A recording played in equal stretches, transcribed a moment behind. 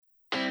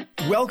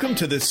Welcome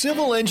to the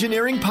Civil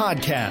Engineering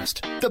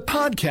Podcast, the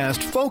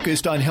podcast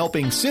focused on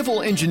helping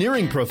civil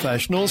engineering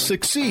professionals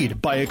succeed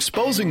by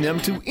exposing them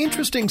to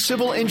interesting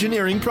civil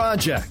engineering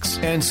projects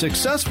and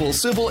successful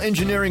civil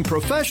engineering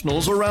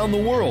professionals around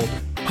the world.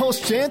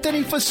 Hosts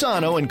Anthony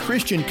Fasano and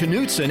Christian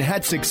Knutson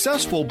had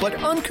successful but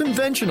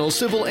unconventional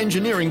civil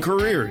engineering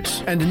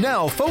careers, and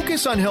now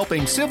focus on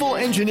helping civil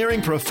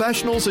engineering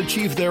professionals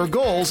achieve their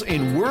goals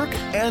in work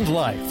and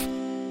life.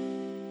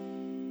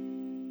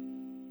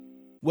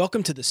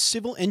 Welcome to the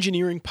Civil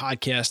Engineering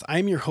Podcast. I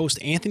am your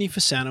host, Anthony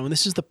Fasano, and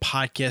this is the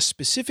podcast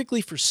specifically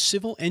for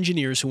civil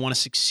engineers who want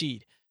to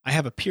succeed. I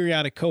have a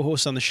periodic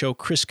co-host on the show,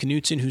 Chris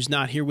Knutson, who's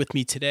not here with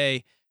me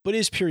today, but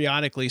is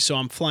periodically, so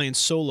I'm flying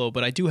solo.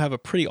 But I do have a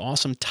pretty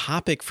awesome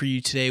topic for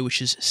you today,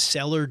 which is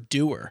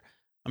Seller-Doer.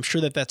 I'm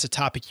sure that that's a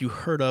topic you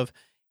heard of.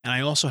 And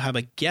I also have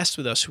a guest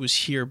with us who was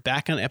here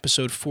back on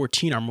episode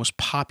 14, our most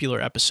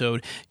popular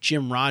episode,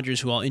 Jim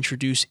Rogers, who I'll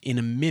introduce in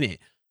a minute.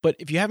 But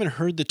if you haven't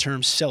heard the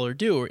term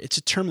Seller-Doer, it's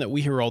a term that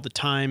we hear all the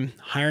time.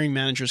 Hiring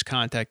managers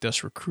contact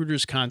us,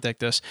 recruiters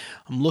contact us.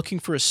 I'm looking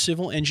for a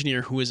civil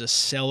engineer who is a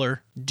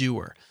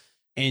Seller-Doer.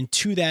 And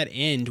to that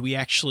end, we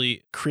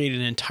actually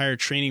created an entire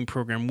training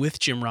program with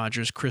Jim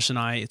Rogers, Chris and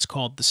I. It's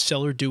called the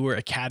Seller-Doer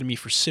Academy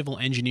for Civil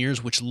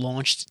Engineers, which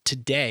launched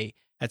today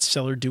at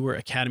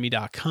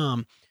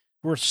sellerdoeracademy.com.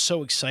 We're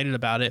so excited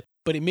about it.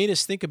 But it made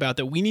us think about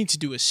that we need to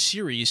do a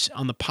series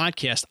on the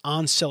podcast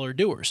on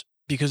Seller-Doers,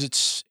 because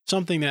it's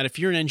something that if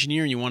you're an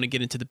engineer and you want to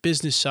get into the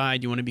business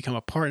side, you want to become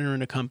a partner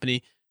in a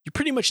company, you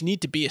pretty much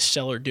need to be a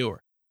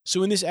Seller-Doer.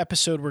 So in this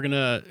episode, we're going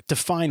to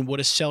define what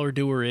a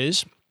Seller-Doer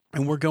is,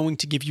 and we're going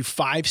to give you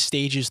 5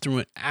 stages through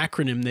an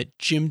acronym that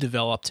Jim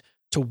developed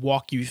to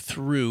walk you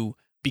through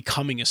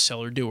becoming a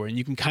Seller-Doer. And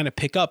you can kind of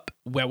pick up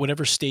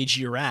whatever stage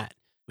you're at,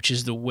 which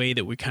is the way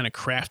that we kind of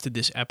crafted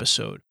this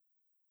episode.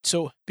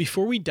 So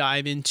before we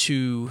dive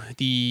into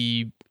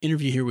the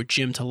interview here with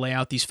Jim to lay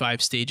out these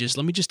 5 stages,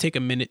 let me just take a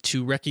minute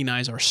to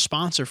recognize our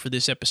sponsor for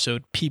this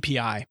episode,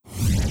 PPI.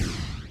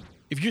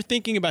 If you're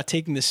thinking about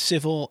taking the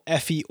Civil,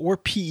 FE, or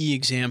PE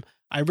exam,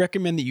 I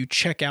recommend that you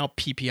check out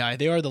PPI.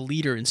 They are the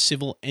leader in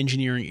civil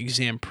engineering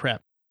exam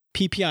prep.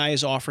 PPI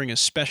is offering a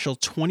special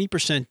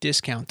 20%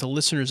 discount to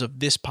listeners of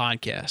this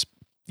podcast.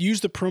 Use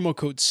the promo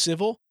code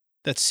CIVIL,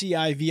 that's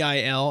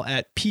CIVIL,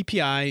 at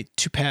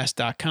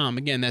PPI2pass.com.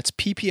 Again, that's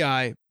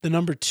PPI, the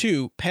number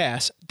 2,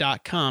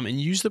 pass.com, and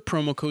use the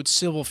promo code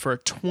CIVIL for a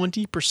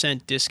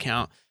 20%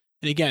 discount.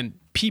 And again,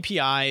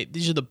 PPI,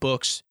 these are the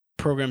books,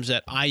 programs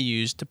that I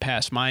used to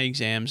pass my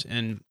exams,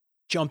 and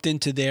jumped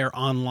into their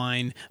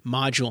online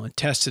module and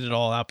tested it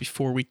all out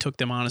before we took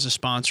them on as a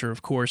sponsor,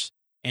 of course.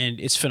 And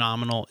it's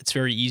phenomenal. It's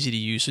very easy to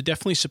use. So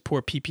definitely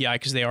support PPI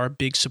because they are a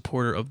big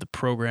supporter of the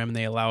program and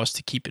they allow us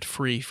to keep it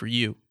free for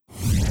you.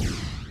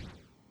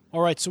 All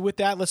right, so with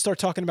that, let's start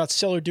talking about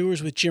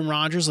Seller-Doers with Jim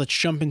Rogers. Let's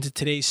jump into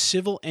today's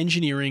civil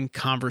engineering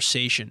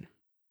conversation.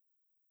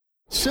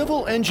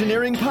 Civil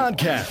Engineering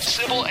Podcast.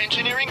 Civil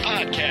Engineering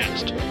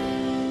Podcast.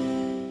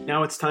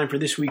 Now it's time for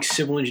this week's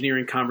civil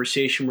engineering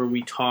conversation, where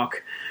we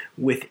talk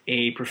with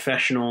a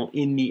professional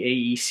in the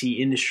AEC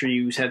industry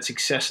who's had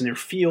success in their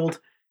field.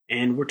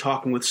 And we're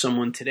talking with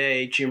someone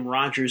today, Jim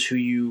Rogers,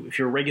 who if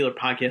you're a regular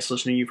podcast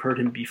listener, you've heard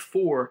him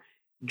before.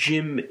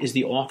 Jim is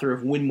the author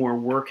of Win More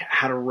Work,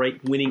 How to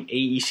Write Winning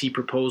AEC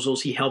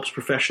Proposals. He helps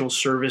professional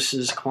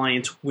services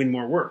clients win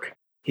more work.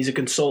 He's a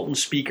consultant,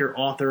 speaker,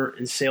 author,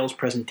 and sales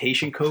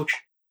presentation coach.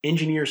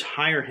 Engineers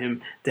hire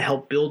him to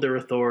help build their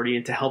authority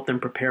and to help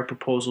them prepare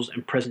proposals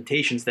and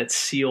presentations that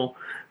seal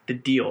the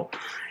deal.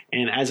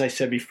 And as I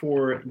said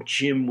before,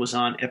 Jim was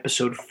on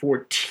episode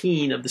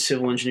 14 of the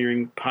Civil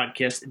Engineering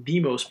Podcast, the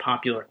most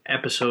popular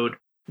episode,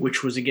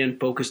 which was again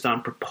focused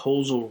on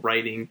proposal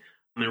writing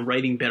and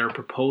writing better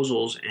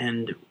proposals.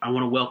 And I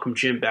want to welcome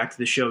Jim back to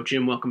the show.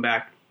 Jim, welcome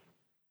back.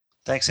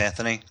 Thanks,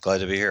 Anthony. Glad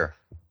to be here.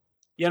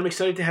 Yeah, I'm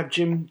excited to have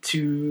Jim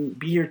to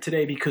be here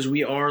today because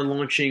we are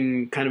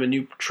launching kind of a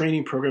new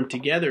training program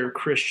together,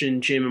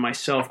 Christian, Jim, and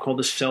myself, called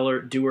the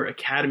Seller-Doer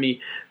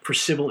Academy for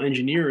Civil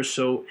Engineers.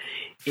 So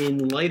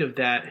in light of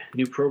that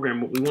new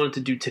program, what we wanted to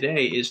do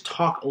today is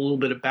talk a little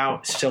bit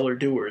about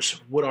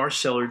Seller-Doers. What are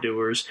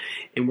Seller-Doers?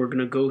 And we're going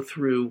to go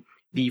through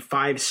the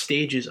 5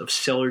 stages of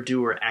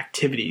Seller-Doer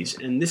activities.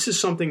 And this is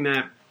something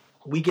that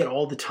we get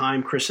all the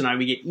time, Chris and I.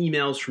 We get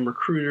emails from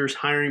recruiters,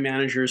 hiring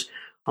managers.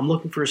 I'm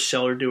looking for a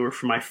Seller-Doer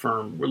for my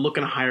firm. We're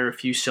looking to hire a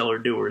few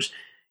Seller-Doers.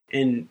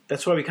 And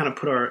that's why we kind of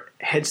put our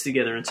heads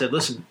together and said,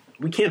 listen,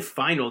 we can't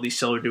find all these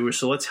Seller-Doers,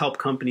 so let's help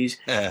companies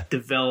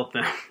develop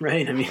them,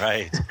 right? I mean,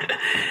 right.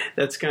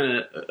 That's kind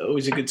of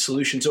always a good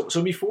solution.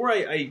 So before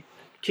I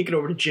kick it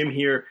over to Jim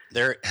here.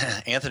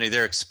 Anthony,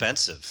 they're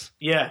expensive.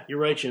 Yeah, you're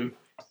right, Jim.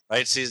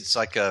 Right? See, it's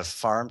like a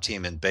farm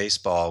team in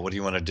baseball. What do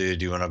you want to do?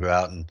 Do you want to go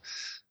out and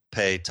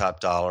pay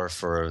top dollar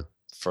for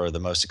the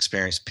most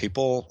experienced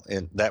people?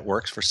 And that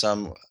works for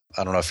some.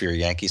 I don't know if you're a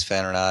Yankees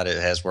fan or not. It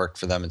has worked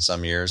for them in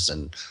some years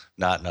and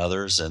not in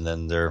others. And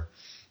then there are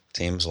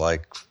teams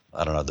like,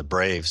 I don't know, the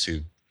Braves,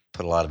 who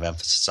put a lot of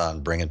emphasis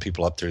on bringing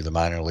people up through the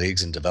minor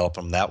leagues and develop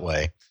them that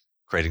way,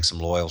 creating some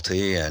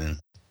loyalty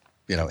and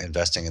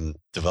investing in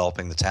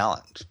developing the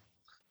talent.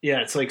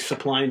 Yeah, it's like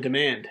supply and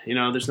demand.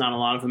 There's not a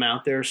lot of them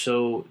out there,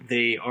 so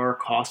they are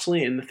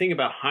costly. And the thing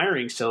about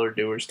hiring seller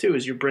doers too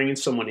is you're bringing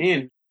someone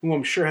in who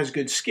I'm sure has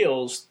good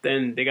skills.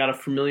 Then they got to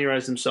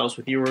familiarize themselves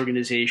with your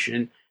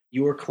organization,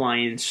 your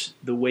clients,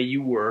 the way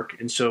you work.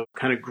 And so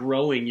kind of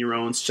growing your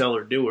own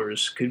seller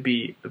doers could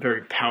be a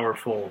very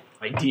powerful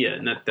idea.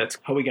 And that's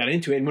how we got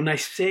into it. And when I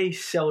say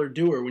seller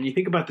doer, when you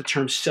think about the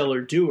term seller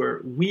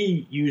doer,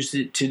 we use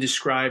it to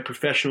describe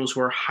professionals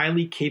who are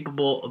highly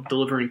capable of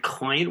delivering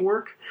client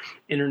work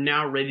and are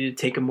now ready to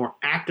take a more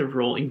active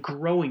role in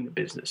growing the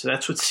business. So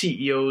that's what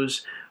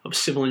CEOs of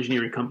civil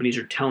engineering companies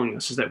are telling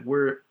us, is that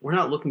we're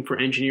not looking for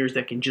engineers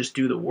that can just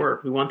do the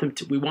work. We want them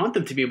to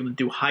be able to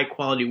do high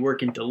quality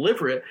work and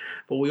deliver it,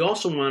 but we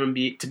also want them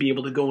to be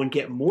able to go and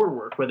get more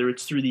work, whether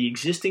it's through the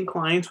existing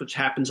clients, which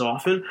happens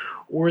often,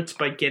 or it's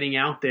by getting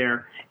out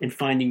there and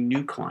finding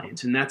new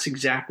clients. And that's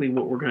exactly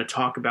what we're going to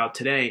talk about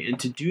today. And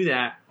to do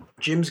that,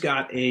 Jim's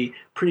got a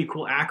pretty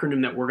cool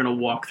acronym that we're going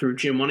to walk through.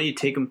 Jim, why don't you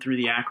take them through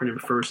the acronym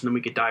first, and then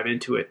we could dive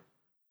into it.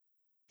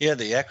 Yeah,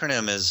 the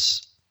acronym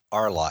is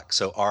RLOCK.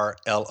 So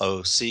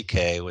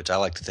RLOCK, which I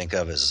like to think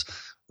of as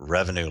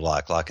revenue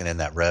lock, locking in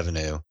that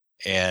revenue.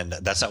 And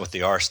that's not what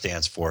the R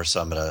stands for. So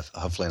I'm going to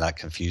hopefully not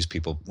confuse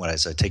people when I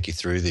say take you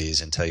through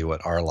these and tell you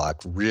what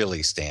RLOCK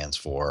really stands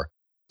for.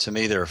 To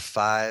me, there are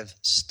 5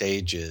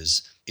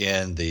 stages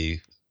in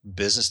the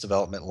business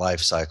development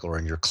life cycle or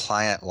in your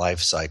client life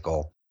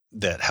cycle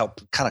that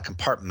help kind of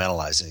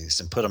compartmentalize these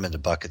and put them into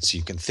buckets so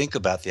you can think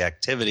about the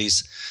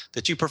activities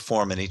that you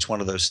perform in each one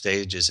of those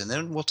stages. And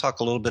then we'll talk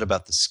a little bit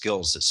about the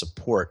skills that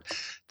support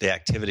the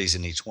activities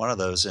in each one of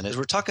those. And as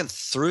we're talking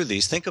through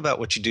these, think about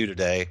what you do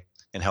today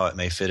and how it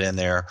may fit in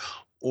there,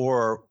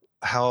 or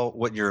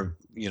what you're,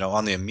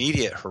 on the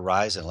immediate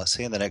horizon, let's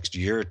say in the next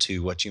year or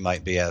two, what you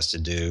might be asked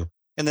to do.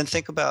 And then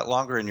think about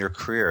longer in your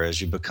career as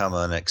you become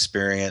an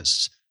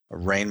experienced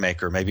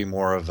rainmaker, maybe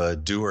more of a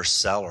doer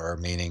seller,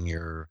 meaning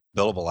your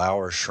billable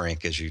hours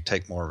shrink as you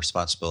take more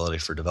responsibility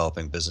for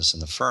developing business in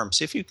the firm.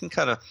 See if you can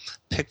kind of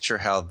picture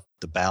how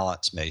the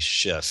balance may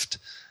shift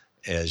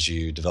as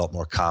you develop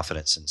more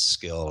confidence and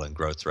skill and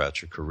growth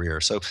throughout your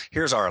career. So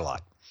here's our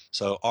lot.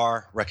 So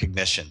R,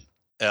 recognition.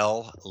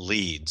 L,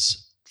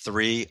 leads.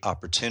 3,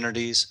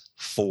 opportunities.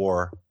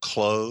 4,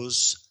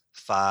 close.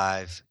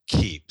 5,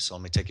 keep. So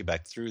let me take you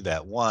back through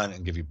that one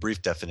and give you a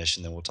brief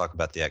definition. Then we'll talk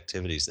about the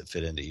activities that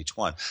fit into each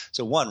one.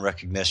 So 1,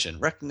 recognition.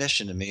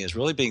 Recognition to me is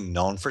really being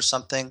known for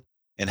something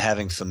and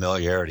having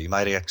familiarity. You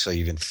might actually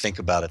even think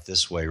about it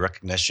this way.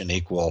 Recognition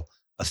equals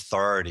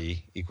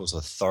authority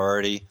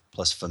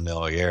plus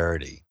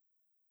familiarity.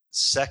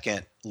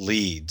 2nd,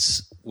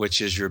 leads, which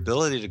is your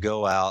ability to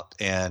go out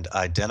and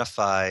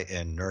identify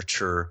and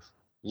nurture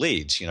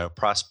leads,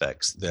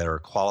 prospects that are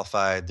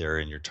qualified, they're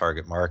in your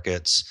target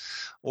markets.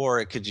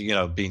 Or it could, be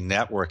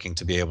networking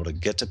to be able to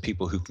get to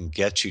people who can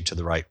get you to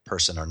the right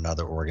person or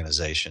another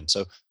organization.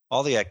 So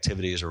all the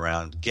activities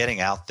around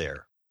getting out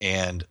there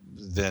and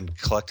then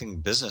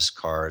collecting business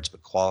cards,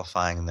 but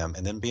qualifying them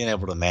and then being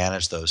able to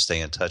manage those, stay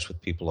in touch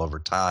with people over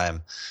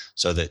time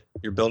so that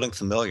you're building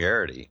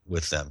familiarity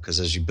with them.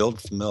 Because as you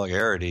build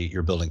familiarity,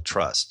 you're building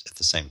trust at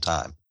the same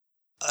time.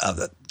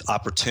 The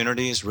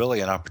opportunities,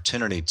 really an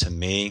opportunity to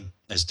me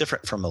is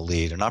different from a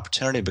lead. An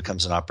opportunity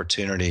becomes an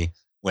opportunity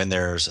when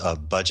there's a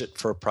budget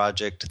for a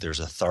project,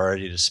 there's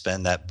authority to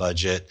spend that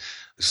budget.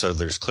 So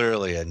there's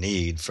clearly a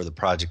need for the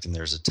project and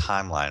there's a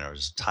timeline or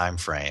there's a time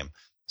frame.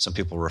 Some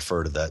people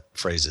refer to that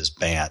phrase as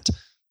BANT.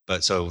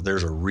 But so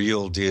there's a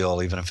real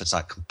deal, even if it's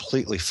not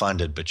completely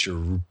funded, but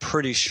you're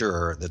pretty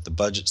sure that the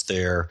budget's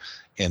there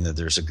and that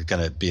there's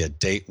going to be a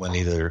date when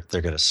either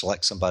they're going to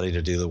select somebody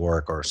to do the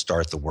work or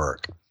start the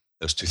work.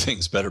 Those two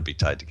things better be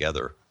tied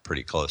together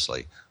pretty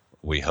closely,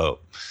 we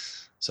hope.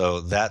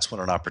 So that's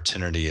what an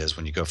opportunity is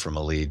when you go from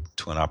a lead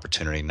to an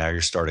opportunity. Now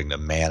you're starting to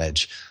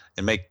manage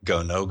and make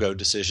go, no-go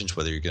decisions,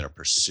 whether you're going to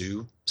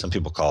pursue, some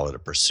people call it a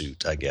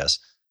pursuit, I guess,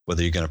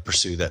 whether you're going to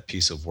pursue that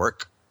piece of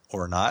work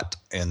or not.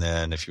 And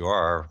then if you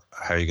are,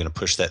 how are you going to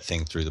push that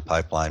thing through the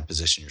pipeline,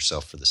 position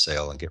yourself for the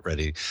sale and get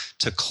ready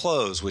to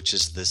close, which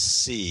is the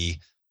C.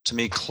 To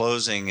me,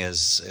 closing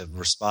is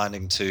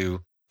responding to,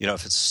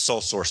 if it's a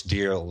sole source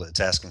deal, it's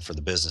asking for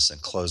the business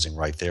and closing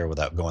right there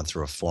without going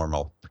through a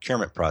formal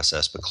procurement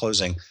process. But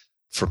closing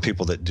for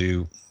people that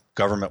do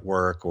government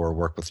work or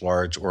work with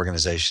large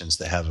organizations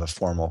that have a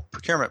formal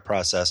procurement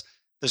process,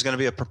 there's going to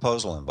be a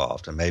proposal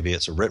involved. And maybe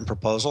it's a written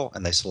proposal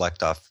and they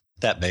select off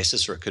that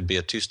basis, or it could be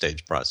a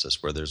 2-stage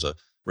process where there's a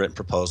written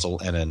proposal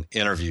and an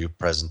interview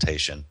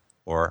presentation,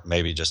 or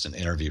maybe just an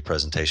interview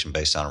presentation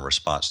based on a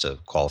response to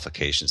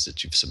qualifications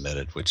that you've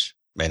submitted, which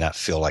may not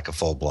feel like a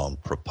full-blown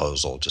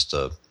proposal, just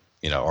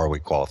are we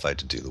qualified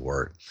to do the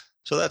work?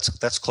 So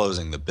that's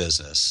closing the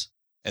business.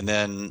 And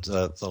then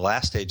the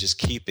last stage is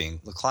keeping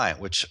the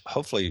client, which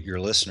hopefully your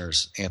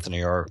listeners,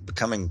 Anthony, are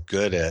becoming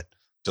good at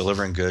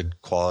delivering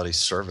good quality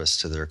service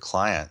to their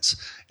clients.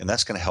 And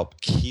that's going to help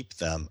keep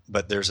them.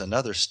 But there's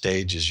another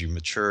stage as you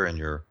mature in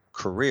your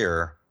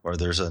career, or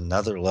there's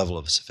another level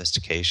of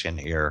sophistication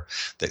here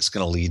that's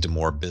going to lead to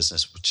more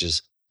business, which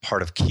is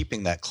part of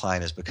keeping that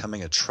client is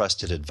becoming a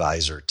trusted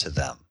advisor to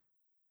them,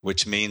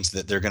 which means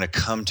that they're going to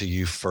come to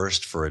you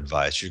first for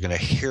advice. You're going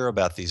to hear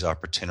about these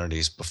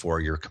opportunities before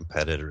your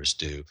competitors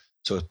do.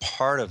 So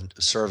part of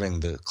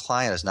serving the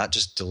client is not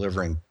just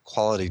delivering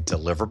quality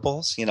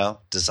deliverables,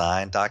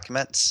 design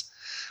documents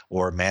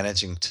or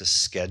managing to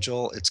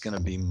schedule. It's going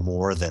to be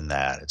more than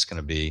that. It's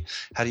going to be,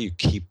 how do you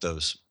keep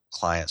those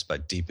clients by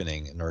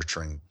deepening and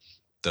nurturing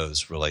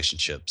those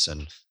relationships?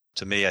 And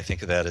to me, I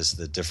think of that as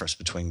the difference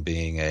between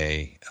being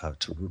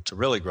to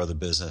really grow the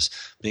business,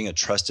 being a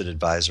trusted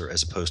advisor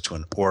as opposed to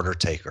an order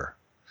taker.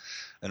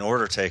 An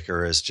order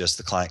taker is just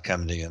the client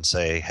coming to you and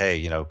say,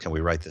 hey, can we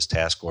write this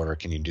task order?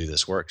 Can you do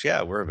this work?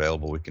 Yeah, we're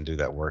available. We can do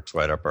that work. It's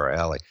right up our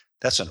alley.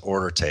 That's an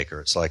order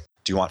taker. It's like,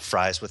 do you want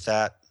fries with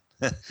that?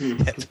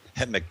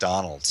 At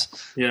McDonald's.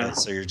 Yeah. And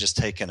so you're just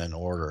taking an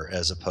order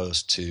as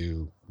opposed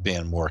to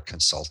being more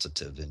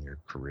consultative in your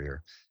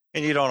career.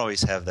 And you don't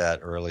always have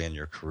that early in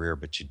your career,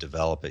 but you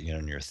develop it.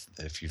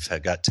 If you've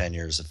got 15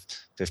 years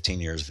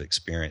of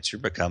experience, you're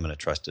becoming a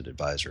trusted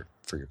advisor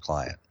for your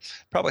client.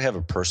 Probably have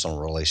a personal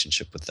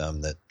relationship with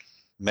them that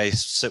may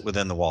sit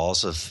within the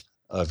walls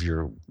of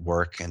your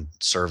work and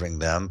serving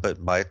them, but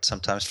might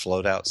sometimes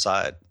float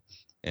outside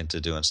into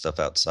doing stuff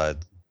outside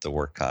the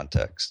work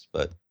context.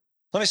 But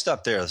let me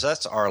stop there. So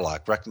that's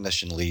RLOC,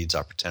 recognition, leads,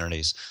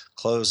 opportunities,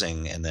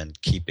 closing, and then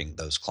keeping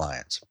those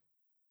clients.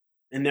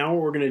 And now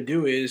what we're going to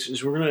do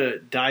is we're going to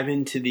dive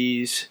into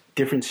these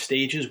different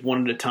stages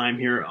one at a time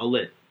here. I'll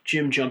let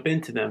Jim jump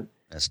into them.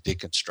 Let's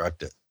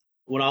deconstruct it.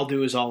 What I'll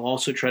do is I'll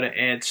also try to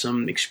add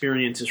some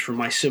experiences from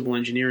my civil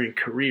engineering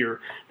career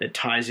that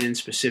ties in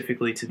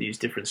specifically to these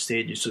different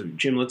stages. So,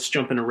 Jim, let's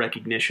jump into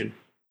recognition.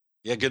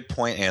 Yeah, good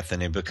point,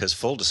 Anthony, because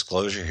full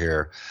disclosure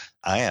here,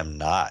 I am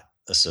not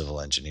a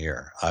civil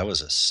engineer. I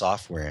was a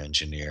software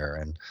engineer,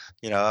 and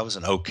I was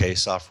an okay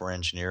software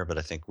engineer, but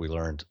I think we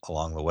learned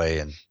along the way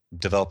in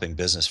developing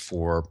business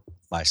for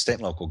my state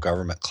and local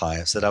government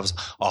clients that I was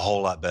a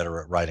whole lot better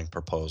at writing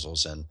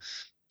proposals and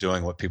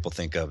doing what people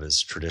think of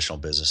as traditional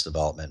business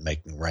development,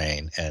 making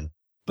rain.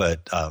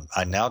 But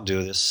I now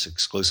do this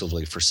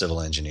exclusively for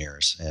civil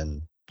engineers,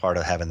 and part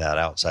of having that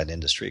outside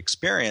industry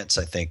experience,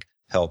 I think,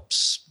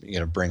 helps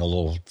bring a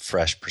little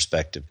fresh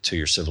perspective to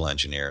your civil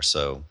engineer.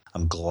 So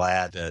I'm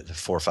glad that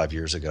 4 or 5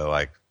 years ago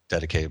I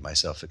dedicated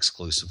myself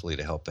exclusively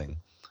to helping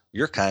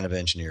your kind of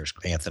engineers,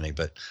 Anthony.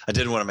 But I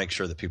did want to make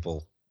sure that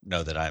people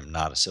know that I'm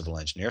not a civil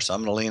engineer. So I'm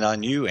going to lean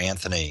on you,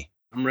 Anthony.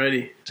 I'm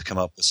ready to come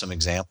up with some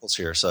examples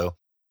here. So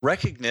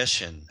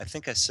recognition, I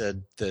think I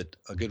said that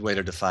a good way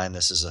to define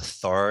this is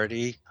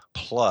authority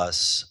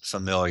plus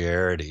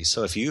familiarity.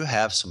 So if you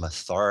have some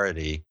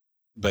authority,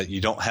 but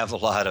you don't have a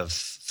lot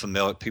of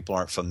people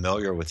aren't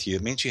familiar with you,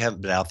 it means you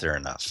haven't been out there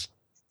enough.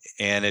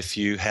 And if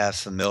you have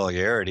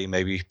familiarity,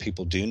 maybe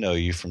people do know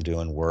you from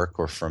doing work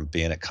or from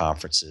being at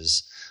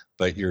conferences,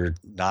 but you're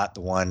not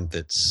the one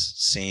that's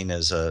seen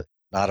as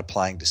not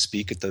applying to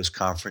speak at those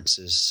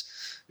conferences,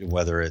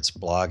 whether it's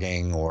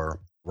blogging or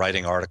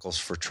writing articles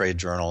for trade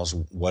journals,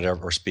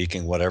 whatever, or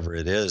speaking, whatever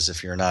it is.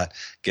 If you're not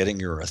getting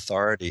your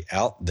authority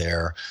out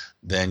there,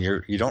 then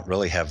you don't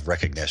really have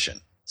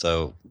recognition.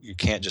 So you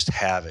can't just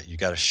have it. You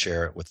got to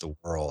share it with the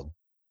world.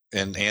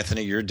 And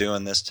Anthony, you're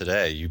doing this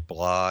today. You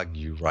blog,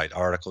 you write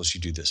articles,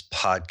 you do this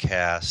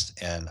podcast.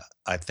 And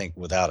I think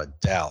without a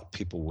doubt,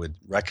 people would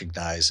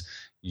recognize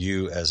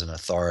you as an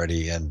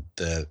authority in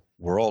the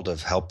world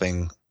of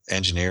helping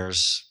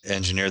engineers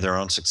engineer their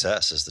own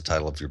success is the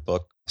title of your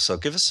book. So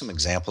give us some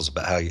examples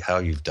about how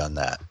you've done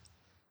that.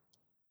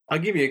 I'll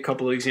give you a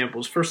couple of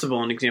examples. First of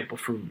all, an example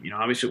from,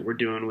 obviously what we're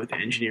doing with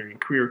engineering,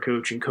 career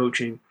coach and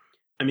coaching.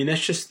 I mean,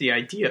 that's just the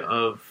idea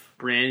of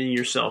branding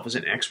yourself as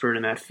an expert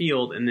in that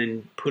field and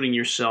then putting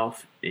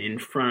yourself in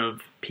front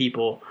of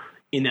people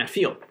in that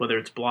field, whether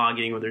it's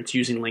blogging, whether it's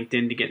using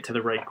LinkedIn to get to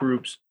the right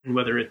groups, and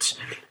whether it's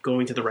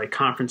going to the right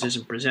conferences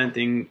and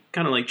presenting,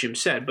 kind of like Jim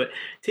said. But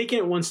taking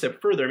it one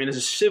step further, I mean, as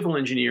a civil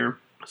engineer,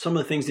 some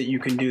of the things that you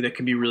can do that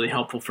can be really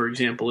helpful, for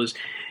example, is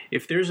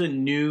if there's a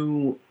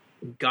new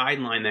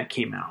guideline that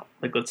came out,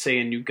 like let's say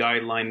a new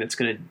guideline that's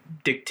going to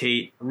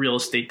dictate real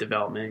estate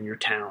development in your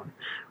town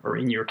or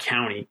in your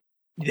county,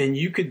 then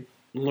you could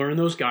learn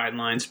those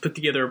guidelines, put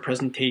together a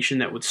presentation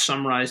that would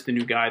summarize the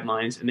new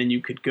guidelines, and then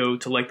you could go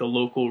to like the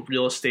local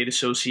real estate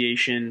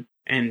association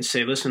and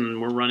say, listen,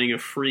 we're running a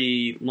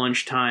free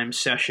lunchtime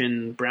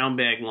session, brown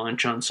bag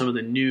lunch on some of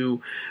the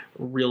new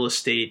real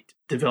estate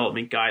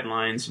development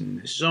guidelines in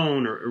this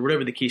zone or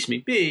whatever the case may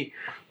be.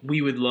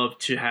 We would love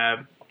to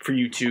have for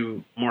you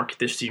to market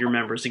this to your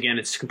members. Again,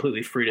 it's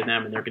completely free to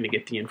them and they're going to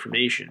get the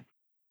information.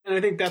 And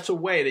I think that's a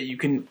way that you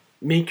can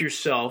give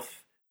yourself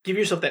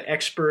that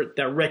expert,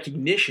 that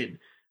recognition.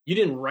 You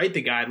didn't write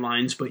the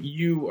guidelines, but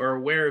you are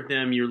aware of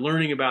them. You're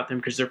learning about them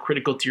because they're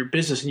critical to your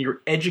business, and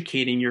you're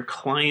educating your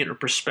client or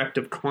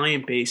prospective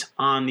client base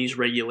on these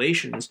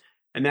regulations.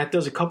 And that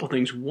does a couple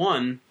things.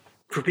 One,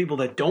 for people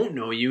that don't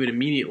know you, it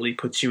immediately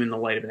puts you in the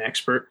light of an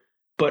expert.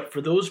 But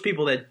for those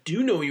people that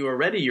do know you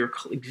already, your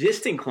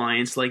existing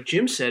clients, like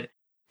Jim said,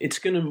 it's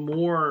going to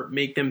more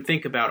make them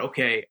think about,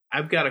 okay,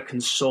 I've got to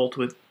consult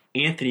with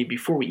Anthony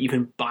before we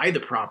even buy the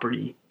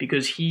property,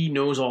 because he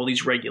knows all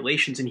these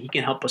regulations and he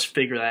can help us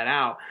figure that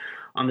out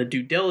on the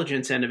due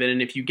diligence end of it.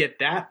 And if you get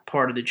that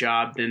part of the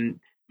job, then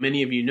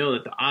many of you know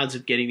that the odds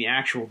of getting the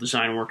actual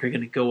design work are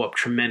going to go up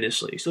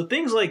tremendously. So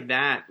things like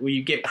that, where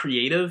you get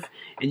creative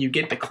and you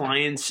get the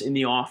clients in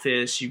the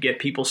office, you get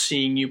people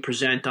seeing you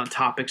present on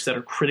topics that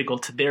are critical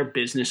to their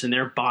business and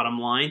their bottom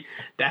line,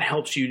 that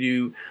helps you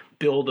to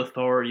build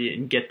authority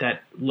and get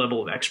that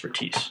level of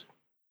expertise.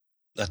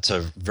 That's a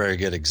very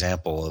good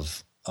example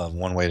of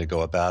one way to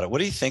go about it. What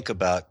do you think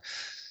about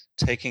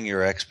taking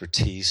your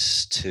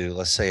expertise to,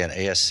 let's say, an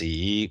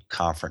ASCE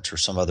conference or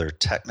some other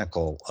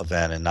technical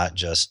event, and not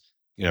just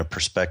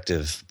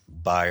prospective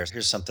buyers?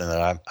 Here's something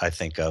that I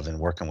think of in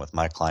working with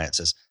my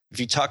clients is, if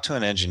you talk to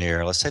an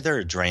engineer, let's say they're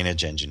a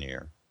drainage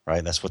engineer,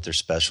 right? That's what their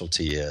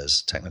specialty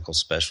is, technical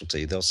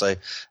specialty. They'll say,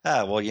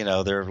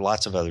 there are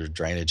lots of other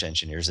drainage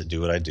engineers that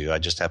do what I do. I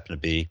just happen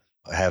to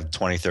have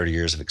 20, 30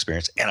 years of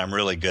experience, and I'm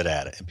really good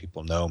at it, and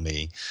people know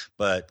me.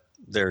 But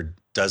there are a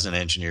dozen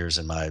engineers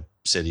in my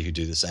city who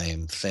do the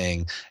same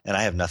thing, and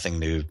I have nothing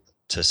new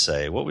to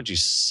say. What would you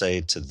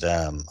say to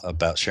them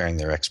about sharing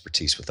their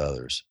expertise with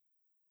others?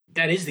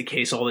 That is the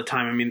case all the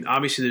time. I mean,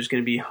 obviously there's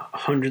going to be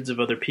hundreds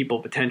of other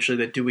people potentially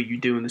that do what you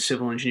do in the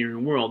civil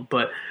engineering world,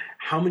 but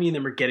how many of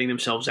them are getting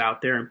themselves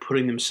out there and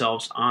putting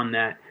themselves on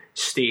that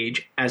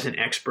stage as an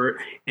expert?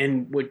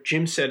 And what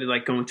Jim said,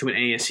 like going to an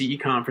ASCE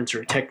conference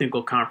or a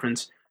technical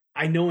conference,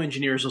 I know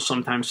engineers will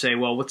sometimes say,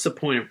 well, what's the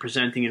point of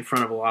presenting in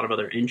front of a lot of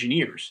other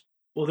engineers?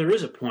 Well, there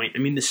is a point. I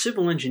mean, the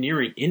civil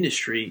engineering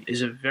industry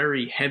is a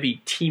very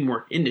heavy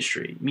teamwork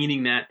industry,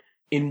 meaning that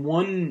in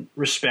one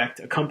respect,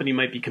 a company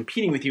might be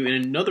competing with you. In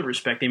another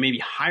respect, they may be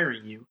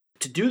hiring you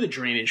to do the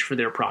drainage for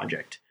their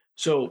project.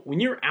 So when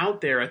you're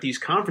out there at these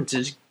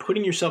conferences,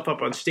 putting yourself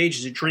up on stage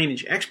as a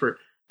drainage expert,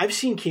 I've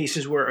seen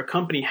cases where a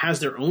company has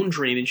their own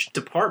drainage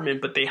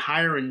department, but they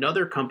hire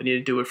another company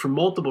to do it for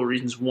multiple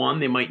reasons.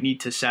 One, they might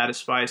need to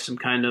satisfy some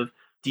kind of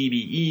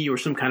DBE or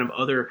some kind of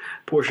other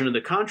portion of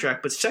the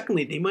contract. But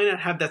secondly, they might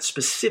not have that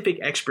specific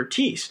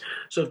expertise.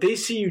 So if they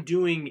see you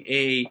doing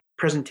a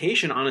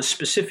presentation on a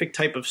specific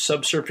type of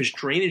subsurface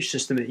drainage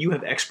system that you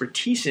have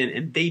expertise in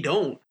and they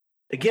don't,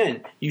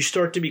 again, you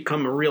start to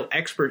become a real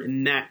expert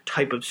in that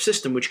type of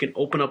system, which can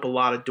open up a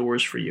lot of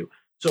doors for you.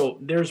 So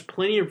there's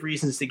plenty of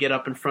reasons to get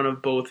up in front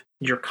of both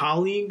your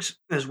colleagues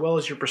as well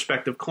as your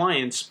prospective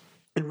clients.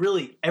 And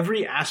really,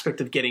 every aspect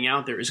of getting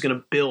out there is going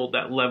to build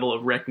that level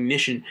of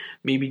recognition,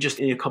 maybe just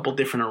in a couple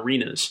different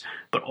arenas,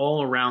 but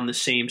all around the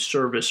same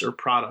service or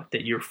product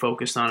that you're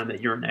focused on and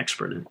that you're an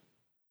expert in.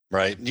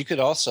 Right. You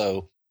could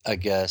also, I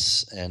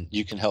guess, and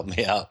you can help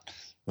me out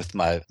with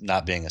my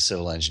not being a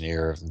civil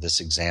engineer, this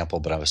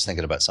example, but I was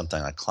thinking about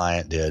something a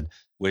client did,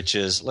 which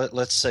is,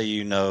 let's say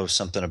you know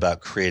something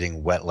about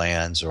creating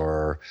wetlands,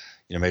 or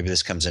maybe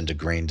this comes into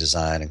green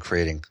design and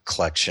creating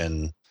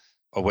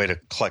a way to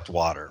collect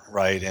water,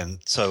 right? And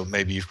so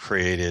maybe you've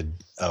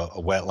created a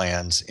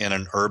wetlands in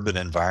an urban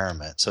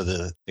environment. So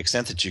the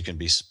extent that you can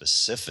be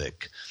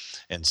specific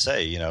and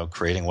say,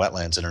 creating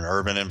wetlands in an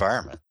urban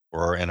environment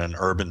or in an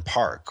urban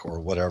park or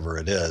whatever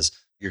it is,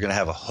 you're going to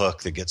have a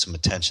hook that gets some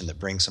attention, that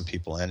brings some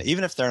people in,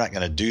 even if they're not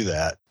going to do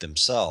that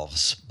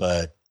themselves.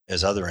 But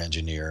as other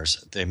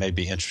engineers, they may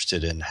be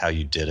interested in how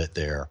you did it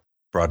there,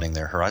 broadening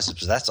their horizons.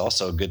 So that's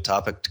also a good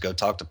topic to go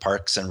talk to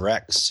Parks and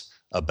Recs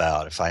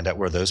about, find out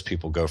where those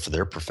people go for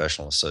their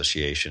professional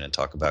association and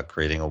talk about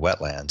creating a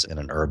wetlands in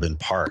an urban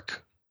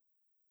park.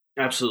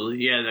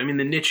 Absolutely. Yeah. I mean,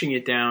 the niching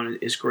it down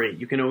is great.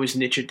 You can always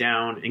niche it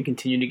down and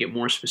continue to get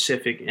more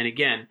specific. And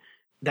again,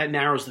 that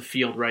narrows the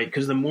field, right?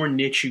 Because the more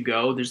niche you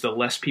go, there's the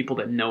less people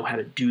that know how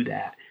to do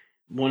that.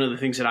 One of the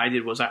things that I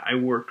did was I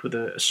worked with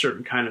a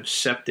certain kind of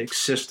septic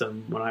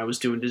system when I was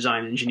doing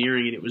design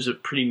engineering, and it was a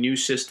pretty new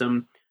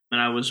system. And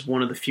I was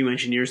one of the few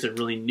engineers that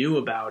really knew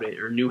about it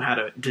or knew how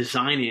to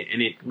design it.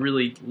 And it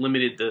really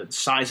limited the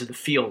size of the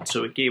field.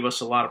 So it gave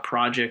us a lot of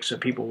projects. So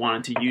people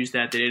wanted to use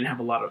that. They didn't have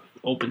a lot of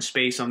open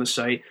space on the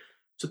site.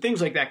 So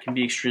things like that can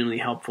be extremely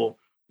helpful.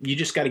 You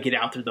just got to get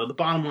out there, though. The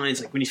bottom line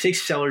is, like, when you say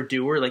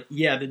seller-doer,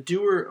 the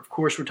doer, of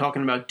course, we're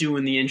talking about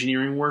doing the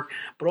engineering work,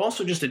 but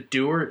also just a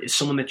doer is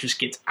someone that just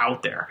gets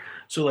out there.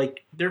 So,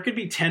 there could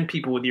be 10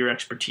 people with your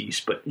expertise,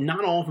 but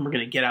not all of them are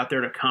going to get out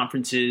there to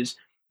conferences,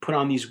 put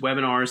on these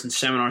webinars and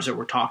seminars that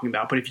we're talking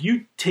about. But if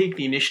you take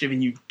the initiative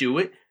and you do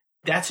it,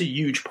 that's a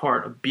huge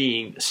part of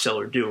being a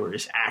seller-doer,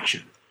 is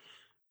action.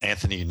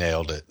 Anthony, you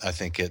nailed it. I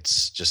think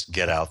it's just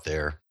get out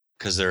there,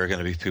 because there are going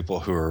to be people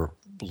who are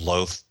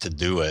loath to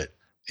do it.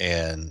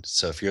 And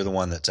so if you're the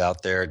one that's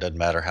out there, it doesn't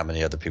matter how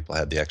many other people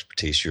have the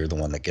expertise, you're the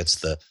one that gets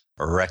the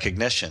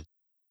recognition.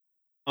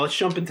 Let's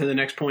jump into the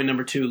next point,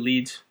 number 2,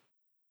 leads.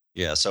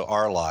 Yeah, so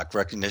RLOC,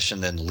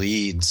 recognition and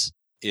leads,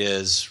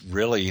 is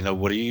really,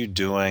 what are you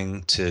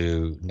doing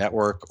to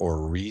network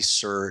or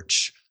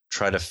research,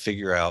 try to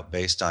figure out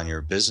based on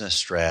your business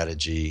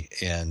strategy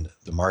and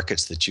the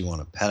markets that you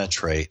want to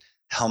penetrate,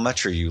 how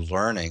much are you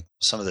learning?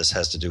 Some of this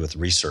has to do with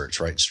research,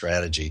 right?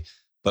 Strategy.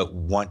 But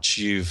once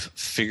you've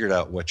figured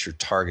out what your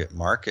target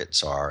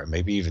markets are, and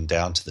maybe even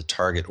down to the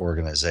target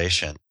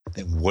organization,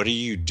 And what are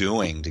you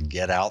doing to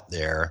get out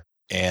there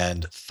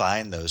and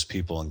find those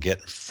people and get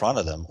in front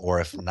of them? Or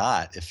if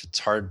not, if it's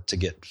hard to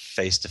get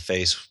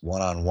face-to-face,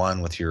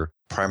 one-on-one with your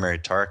primary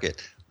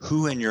target,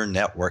 who in your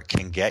network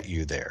can get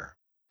you there?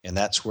 And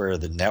that's where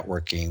the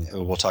networking,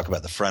 we'll talk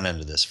about the front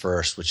end of this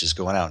first, which is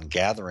going out and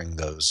gathering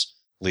those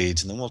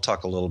leads. And then we'll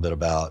talk a little bit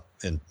about,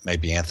 and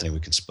maybe Anthony, we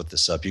can split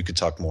this up. You could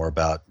talk more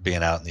about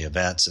being out in the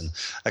events, and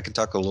I can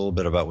talk a little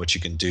bit about what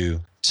you can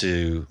do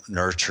to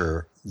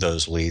nurture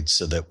those leads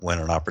so that when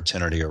an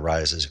opportunity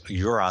arises,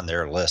 you're on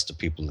their list of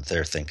people that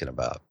they're thinking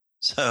about.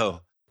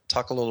 So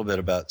talk a little bit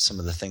about some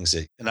of the things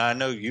that, and I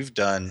know you've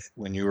done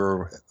when you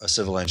were a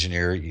civil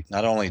engineer.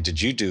 Not only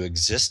did you do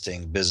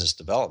existing business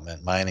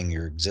development, mining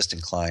your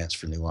existing clients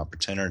for new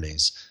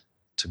opportunities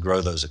to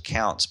grow those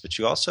accounts, but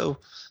you also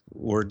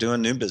were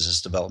doing new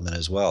business development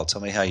as well.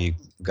 Tell me how you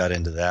got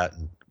into that,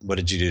 and what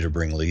did you do to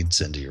bring leads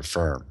into your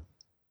firm?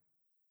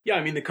 Yeah,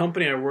 I mean, the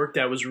company I worked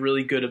at was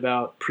really good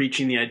about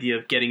preaching the idea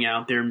of getting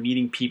out there,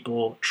 meeting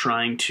people,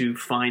 trying to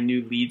find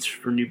new leads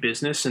for new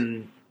business.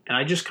 And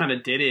I just kind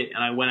of did it.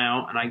 And I went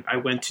out and I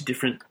went to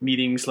different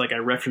meetings like I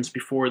referenced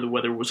before,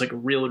 whether it was like a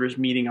realtor's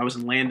meeting, I was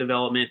in land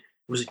development,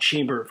 it was a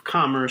chamber of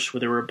commerce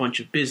where there were a bunch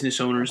of business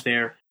owners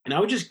there. And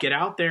I would just get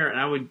out there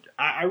and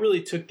I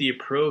really took the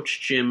approach,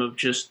 Jim, of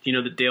just,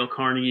 the Dale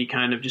Carnegie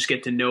kind of just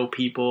get to know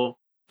people,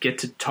 get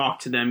to talk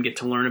to them, get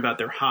to learn about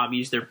their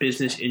hobbies, their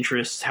business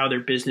interests, how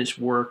their business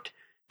worked.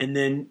 And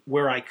then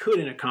where I could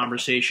in a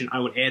conversation, I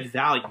would add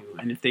value.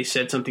 And if they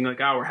said something like,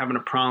 oh, we're having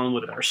a problem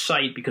with our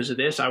site because of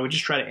this, I would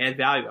just try to add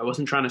value. I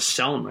wasn't trying to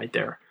sell them right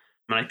there.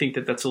 And I think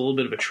that that's a little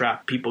bit of a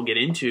trap people get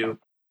into.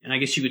 And I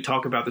guess you could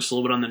talk about this a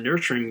little bit on the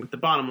nurturing. But the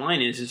bottom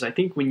line is I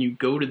think when you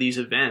go to these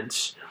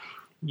events,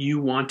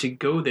 you want to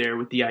go there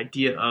with the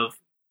idea of,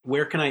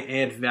 where can I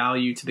add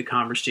value to the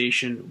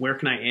conversation? Where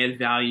can I add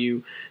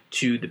value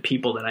to the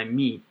people that I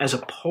meet? As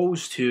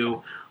opposed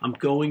to, I'm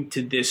going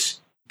to this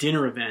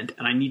dinner event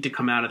and I need to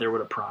come out of there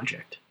with a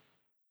project.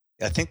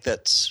 I think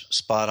that's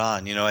spot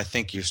on. I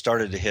think you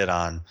started to hit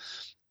on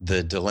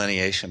the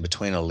delineation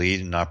between a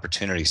lead and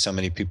opportunity. So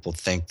many people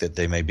think that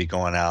they may be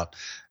going out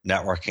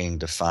networking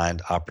to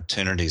find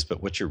opportunities,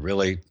 but what you're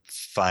really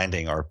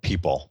finding are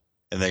people,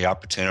 and the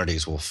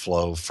opportunities will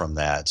flow from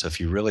that. So if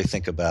you really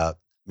think about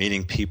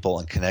meeting people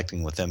and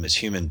connecting with them as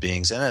human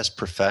beings and as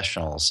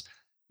professionals,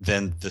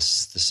 then the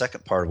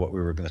second part of what we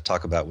were going to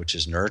talk about, which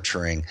is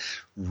nurturing,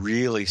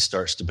 really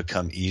starts to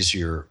become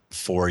easier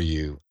for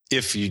you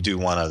if you do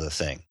one other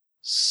thing.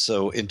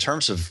 So in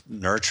terms of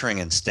nurturing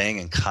and staying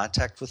in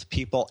contact with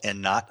people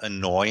and not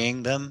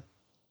annoying them,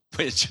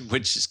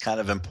 which is kind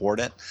of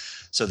important,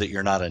 so that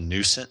you're not a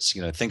nuisance.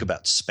 Think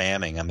about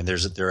spamming. I mean,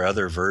 there are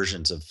other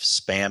versions of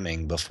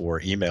spamming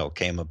before email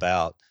came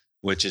about,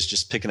 which is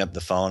just picking up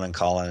the phone and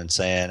calling and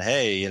saying,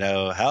 hey,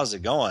 how's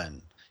it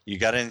going? You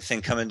got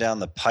anything coming down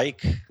the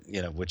pike?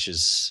 Which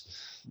is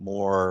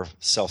more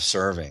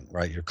self-serving,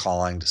 right? You're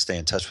calling to stay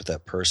in touch with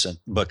that person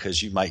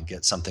because you might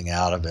get something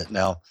out of it.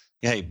 Now,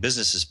 hey,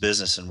 business is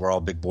business, and we're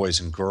all big boys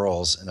and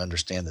girls, and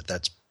understand that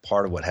that's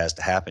part of what has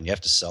to happen. You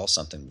have to sell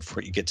something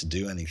before you get to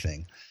do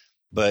anything.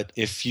 But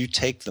if you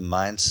take the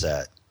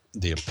mindset,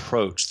 the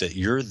approach that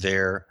you're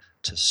there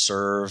to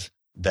serve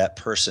that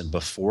person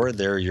before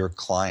they're your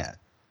client,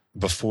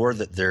 before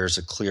that there's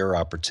a clear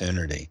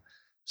opportunity.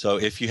 So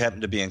if you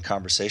happen to be in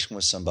conversation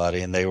with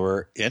somebody and they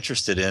were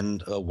interested in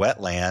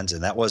wetlands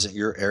and that wasn't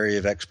your area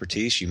of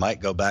expertise, you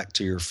might go back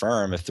to your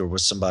firm. If there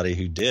was somebody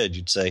who did,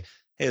 you'd say,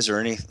 hey,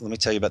 let me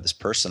tell you about this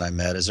person I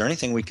met. Is there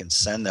anything we can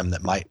send them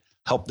that might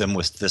help them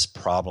with this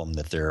problem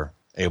that they're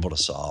able to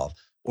solve?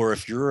 Or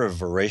if you're a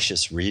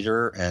voracious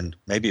reader, and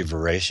maybe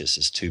voracious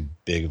is too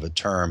big of a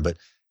term, but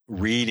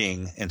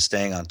reading and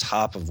staying on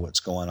top of what's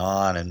going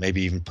on, and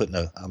maybe even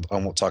I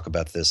won't talk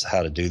about this,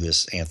 how to do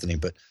this, Anthony,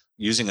 but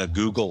using a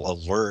Google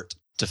alert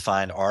to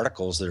find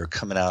articles that are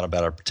coming out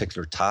about a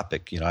particular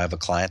topic. I have a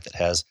client that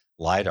has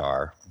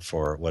LiDAR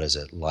for,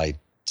 light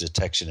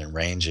detection and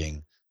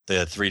ranging,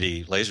 the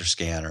 3D laser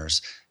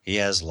scanners. He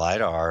has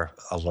LiDAR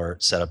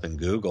alert set up in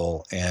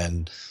Google,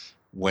 and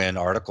when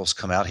articles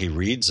come out, he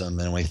reads them,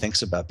 and when he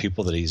thinks about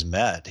people that he's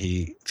met,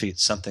 if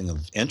it's something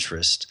of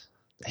interest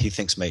he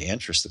thinks may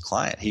interest the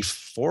client, he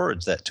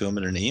forwards that to him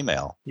in an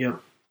email. Yeah.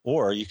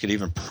 Or you could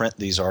even print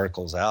these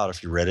articles out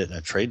if you read it in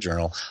a trade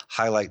journal,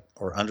 highlight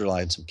or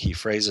underline some key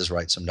phrases,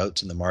 write some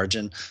notes in the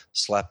margin,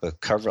 slap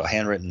a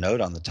handwritten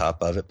note on the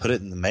top of it, put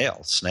it in the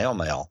mail, snail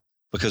mail,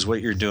 because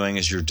what you're doing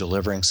is you're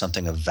delivering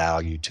something of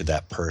value to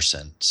that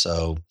person.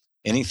 So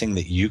anything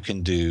that you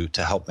can do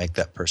to help make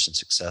that person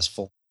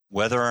successful,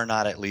 whether or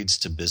not it leads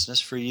to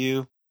business for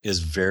you, is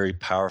very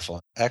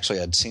powerful. Actually,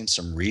 I'd seen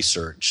some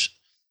research,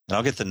 and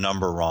I'll get the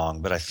number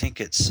wrong, but I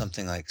think it's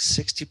something like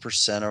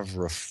 60% of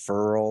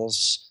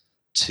referrals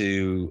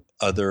to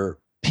other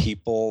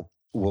people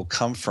will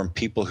come from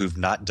people who've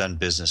not done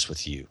business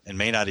with you and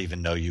may not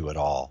even know you at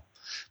all.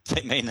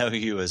 They may know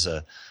you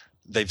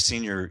they've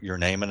seen your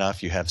name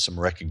enough, you have some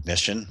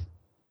recognition,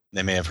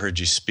 they may have heard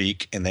you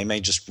speak, and they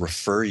may just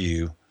refer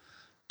you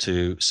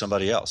to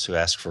somebody else who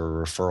asks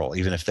for a referral,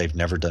 even if they've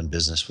never done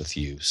business with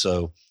you.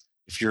 So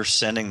if you're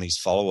sending these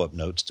follow-up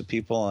notes to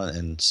people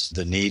and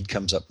the need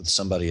comes up with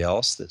somebody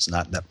else that's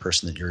not that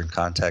person that you're in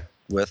contact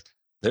with,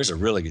 there's a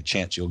really good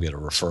chance you'll get a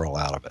referral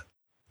out of it.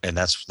 And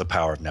that's the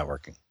power of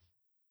networking.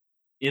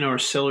 In our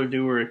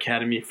Seller-Doer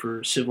Academy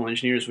for Civil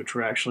Engineers, which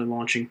we're actually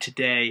launching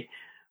today,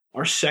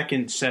 our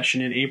second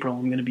session in April,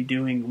 I'm going to be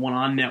doing one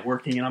on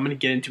networking, and I'm going to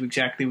get into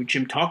exactly what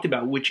Jim talked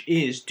about, which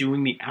is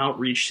doing the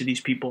outreach to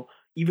these people.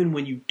 Even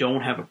when you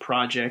don't have a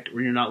project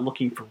or you're not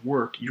looking for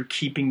work, you're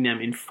keeping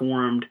them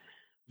informed.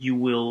 You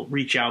will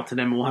reach out to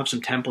them, and we'll have some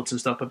templates and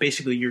stuff, but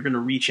basically you're going to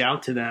reach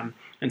out to them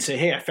and say,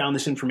 hey, I found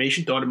this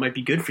information, thought it might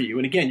be good for you.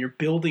 And again, you're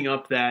building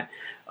up that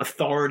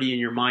authority in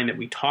your mind that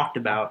we talked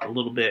about a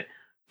little bit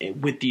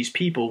with these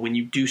people when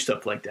you do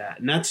stuff like that.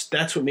 And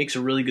that's what makes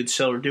a really good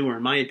seller doer,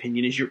 in my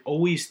opinion, is you're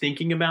always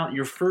thinking about,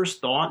 your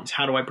first thought is,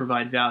 how do I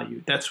provide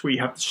value? That's where you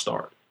have to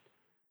start.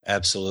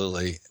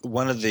 Absolutely.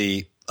 One of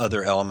the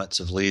other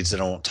elements of leads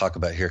that I won't talk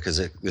about here, because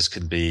this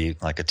could be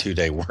like a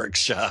 2-day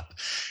workshop,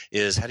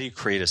 is how do you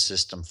create a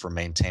system for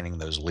maintaining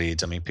those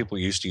leads? I mean, people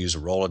used to use a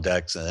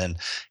Rolodex and then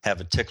have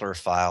a tickler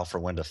file for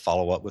when to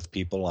follow up with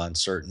people on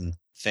certain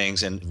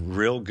things. And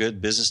real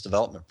good business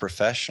development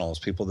professionals,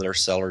 people that are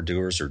seller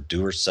doers or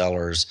doer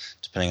sellers,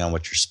 depending on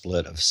what your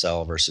split of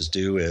sell versus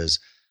do is,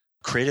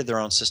 created their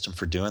own system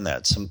for doing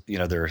that.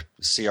 There are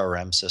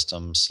CRM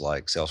systems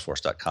like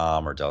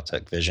Salesforce.com or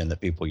Deltek Vision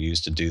that people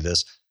use to do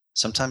this.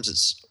 Sometimes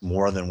it's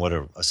more than what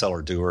a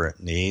seller doer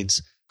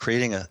needs.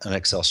 Creating an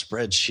Excel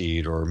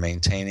spreadsheet or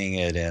maintaining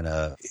it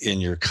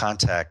in your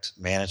contact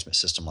management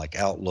system like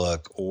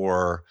Outlook,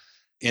 or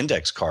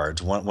index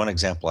cards. One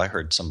example I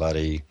heard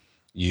somebody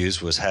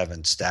use was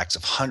having stacks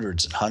of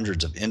hundreds and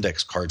hundreds of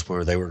index cards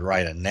where they would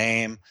write a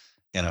name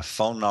and a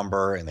phone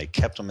number, and they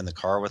kept them in the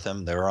car with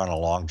them. They were on a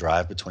long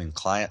drive between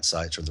client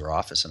sites or their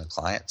office and a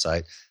client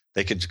site.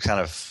 They could kind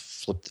of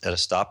flip at a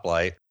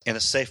stoplight in a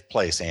safe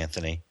place,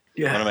 Anthony.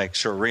 Yeah. I want to make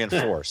sure,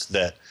 reinforce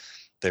that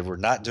they were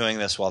not doing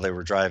this while they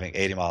were driving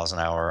 80 miles an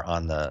hour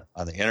on the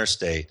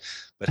interstate,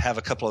 but have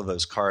a couple of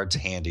those cards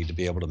handy to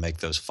be able to make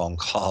those phone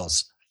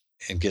calls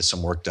and get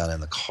some work done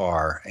in the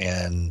car.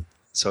 And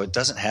so it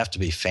doesn't have to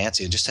be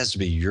fancy. It just has to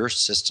be your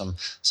system,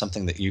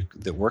 something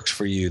that works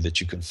for you, that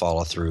you can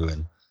follow through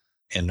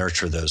and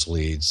nurture those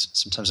leads.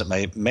 Sometimes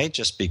it may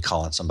just be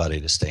calling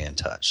somebody to stay in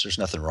touch. There's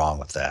nothing wrong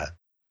with that.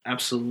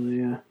 Absolutely,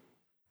 yeah.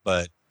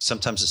 But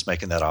sometimes it's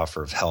making that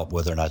offer of help,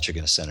 whether or not you're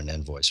going to send an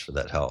invoice for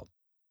that help.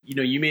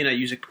 You may not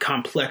use a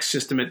complex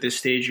system at this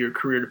stage of your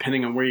career,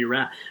 depending on where you're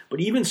at.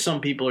 But even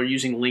some people are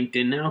using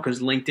LinkedIn now,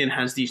 because LinkedIn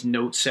has these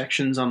note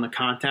sections on the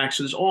contacts.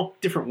 So there's all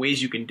different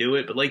ways you can do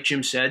it. But like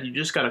Jim said, you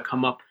just got to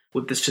come up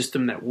with the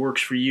system that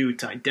works for you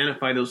to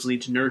identify those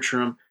leads, nurture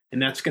them. And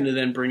that's going to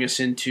then bring us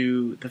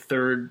into the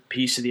third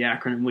piece of the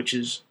acronym, which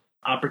is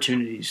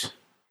opportunities.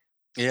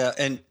 Yeah,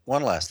 and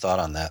one last thought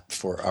on that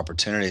for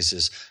opportunities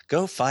is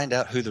go find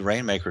out who the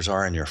rainmakers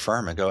are in your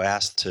firm and go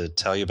ask to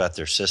tell you about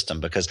their system,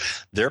 because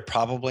they're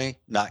probably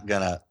not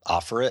going to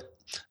offer it.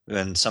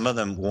 And some of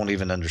them won't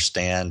even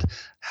understand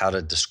how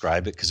to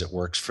describe it because it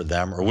works for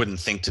them, or wouldn't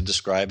think to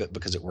describe it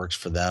because it works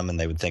for them. And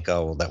they would think,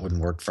 oh, well, that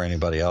wouldn't work for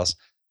anybody else.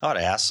 I ought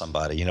to ask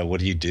somebody, what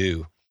do you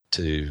do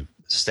to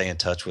stay in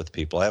touch with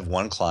people? I have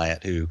one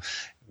client who,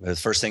 the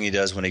first thing he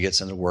does when he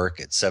gets into work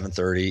at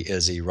 7:30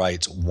 is he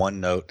writes one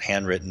note,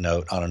 handwritten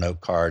note on a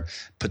note card,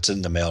 puts it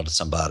in the mail to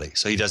somebody.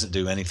 So he doesn't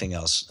do anything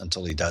else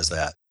until he does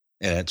that.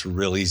 And it's a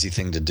real easy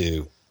thing to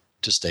do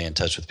to stay in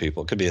touch with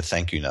people. It could be a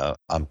thank you note.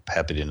 I'm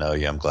happy to know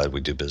you. I'm glad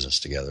we do business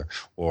together.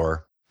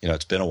 Or,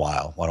 it's been a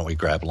while. Why don't we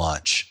grab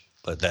lunch?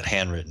 But that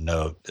handwritten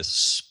note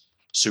is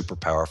super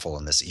powerful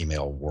in this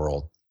email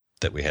world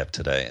that we have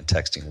today and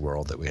texting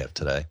world that we have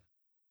today.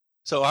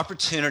 So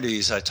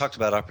opportunities, I talked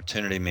about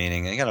opportunity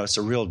meaning, it's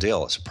a real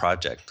deal. It's a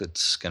project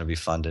that's going to be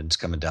funded. It's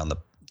coming down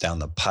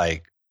the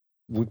pike.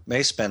 We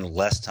may spend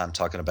less time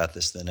talking about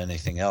this than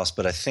anything else,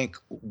 but I think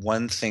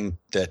one thing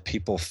that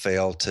people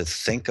fail to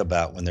think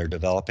about when they're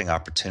developing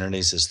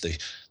opportunities is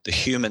the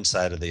human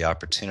side of the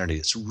opportunity.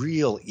 It's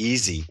real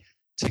easy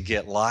to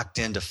get locked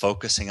into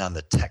focusing on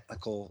the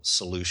technical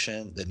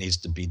solution that needs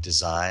to be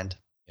designed,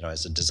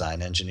 as a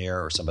design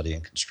engineer or somebody in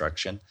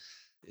construction.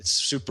 It's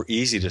super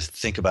easy to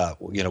think about,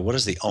 what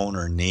does the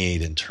owner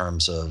need in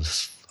terms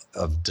of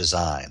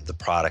design, the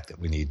product that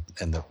we need,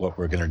 and what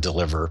we're going to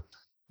deliver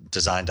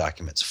design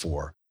documents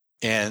for.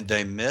 And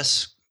they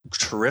miss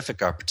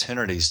terrific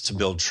opportunities to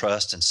build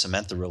trust and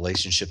cement the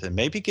relationship, and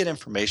maybe get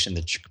information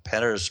that your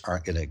competitors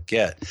aren't going to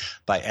get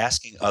by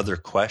asking other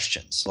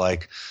questions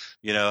like,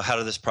 how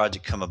did this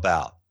project come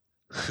about?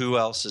 Who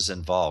else is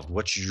involved?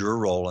 What's your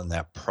role in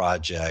that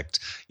project?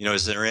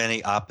 Is there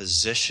any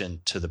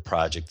opposition to the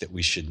project that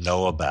we should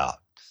know about?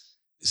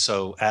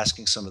 So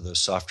asking some of those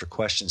softer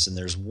questions. And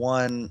there's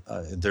one,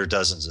 there are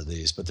dozens of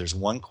these, but there's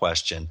one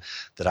question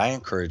that I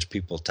encourage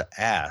people to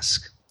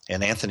ask.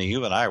 And Anthony,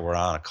 you and I were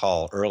on a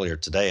call earlier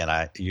today,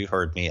 and you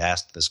heard me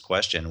ask this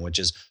question, which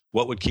is,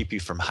 what would keep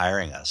you from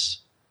hiring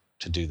us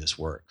to do this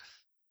work?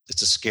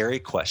 it's a scary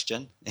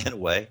question in a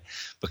way,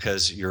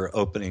 because you're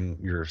opening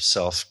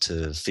yourself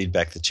to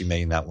feedback that you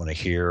may not want to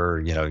hear, or,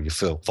 you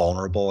feel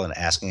vulnerable in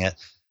asking it,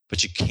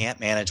 but you can't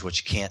manage what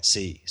you can't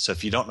see. So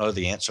if you don't know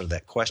the answer to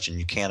that question,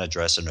 you can't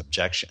address an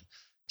objection.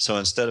 So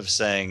instead of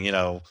saying,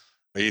 or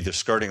either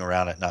skirting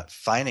around it, not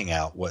finding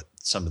out what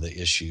some of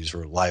the issues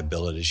or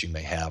liabilities you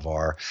may have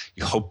are,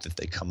 you hope that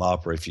they come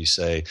up. Or if you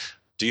say,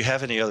 do you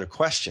have any other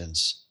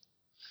questions?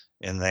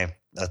 And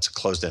that's a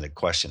closed-ended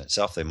question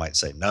itself. They might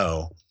say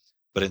no.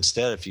 But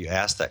instead, if you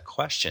ask that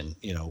question,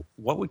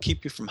 what would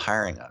keep you from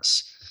hiring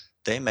us?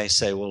 They may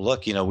say, well,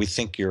 look, we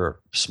think you're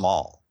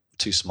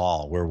too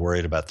small. We're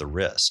worried about the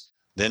risk.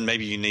 Then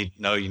maybe you need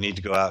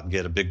to go out and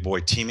get a big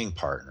boy teaming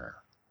partner,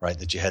 right?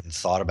 That you hadn't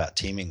thought about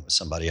teaming with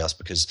somebody else,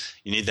 because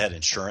you need that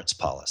insurance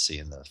policy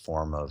in the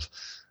form of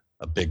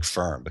a big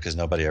firm, because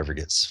nobody ever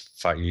gets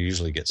fired. You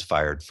usually gets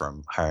fired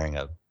from hiring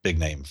a big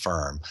name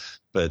firm,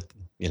 but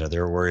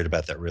they're worried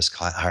about that risk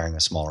hiring a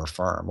smaller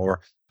firm.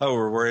 Or,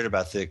 we're worried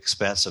about the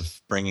expense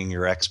of bringing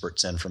your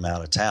experts in from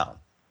out of town.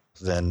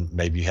 Then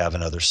maybe you have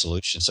another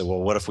solution. So,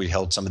 well, what if we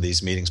held some of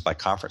these meetings by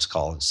conference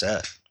call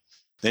instead?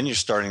 Then you're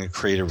starting to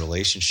create a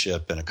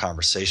relationship and a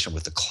conversation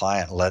with the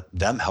client, let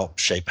them help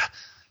shape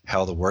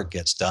how the work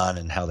gets done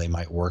and how they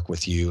might work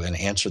with you and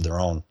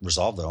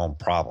resolve their own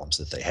problems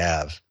that they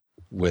have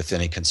with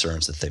any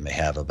concerns that they may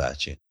have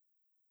about you.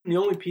 The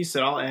only piece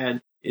that I'll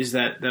add is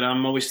that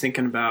I'm always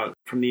thinking about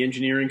from the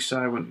engineering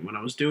side when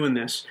I was doing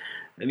this,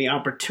 and the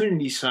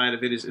opportunity side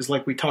of it is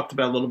like we talked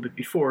about a little bit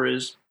before,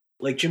 is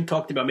like Jim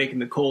talked about making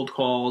the cold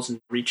calls and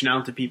reaching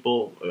out to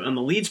people on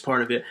the leads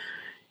part of it.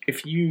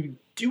 If you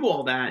do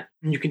all that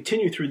and you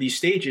continue through these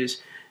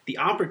stages, the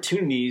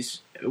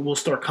opportunities will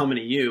start coming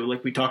to you.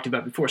 Like we talked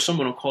about before,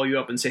 someone will call you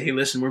up and say, hey,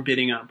 listen, we're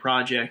bidding on a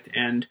project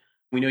and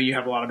we know you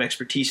have a lot of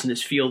expertise in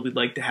this field. We'd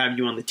like to have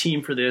you on the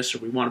team for this, or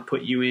we want to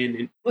put you in.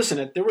 And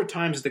listen, there were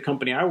times at the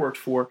company I worked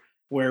for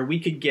where we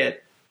could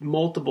get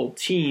multiple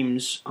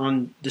teams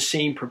on the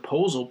same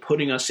proposal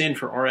putting us in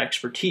for our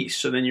expertise.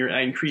 So then you're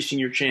increasing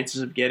your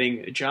chances of getting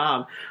a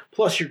job.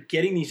 Plus, you're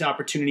getting these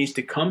opportunities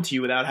to come to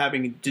you without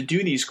having to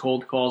do these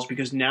cold calls,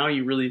 because now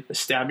you really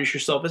establish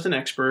yourself as an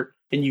expert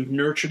and you've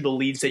nurtured the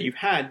leads that you've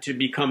had to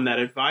become that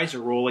advisor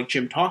role like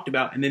Jim talked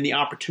about. And then the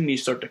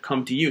opportunities start to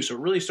come to you. So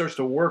it really starts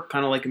to work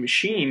kind of like a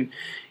machine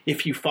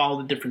if you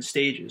follow the different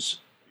stages.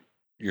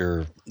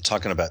 You're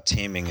talking about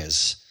teaming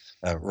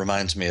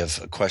reminds me of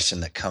a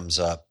question that comes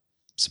up.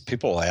 So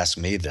people will ask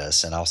me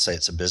this, and I'll say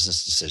it's a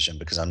business decision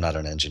because I'm not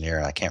an engineer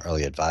and I can't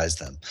really advise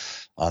them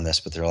on this.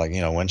 But they're like,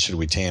 when should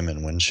we team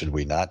and when should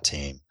we not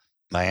team?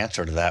 My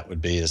answer to that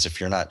would be is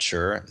if you're not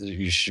sure,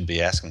 you should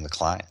be asking the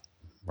client,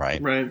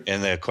 right? Right.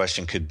 And the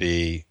question could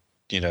be,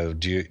 do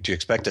you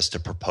expect us to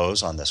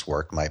propose on this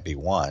work? Might be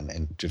one.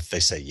 And if they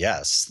say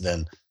yes,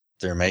 then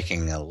they're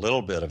making a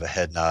little bit of a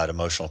head nod,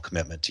 emotional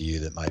commitment to you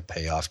that might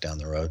pay off down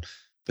the road.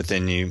 But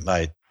then you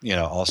might,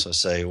 also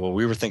say, well,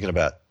 we were thinking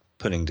about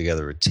putting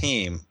together a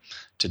team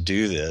to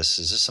do this.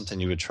 Is this something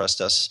you would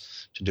trust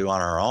us to do on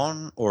our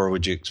own, or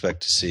would you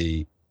expect to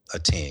see a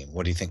team?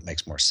 What do you think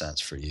makes more sense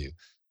for you?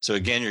 So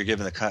again, you're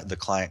giving the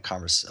client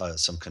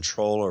some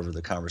control over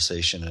the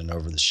conversation and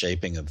over the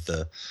shaping of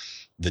the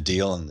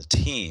deal and the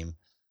team.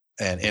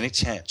 And any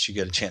chance you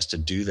get a chance to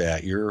do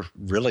that, you're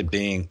really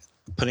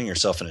putting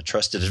yourself in a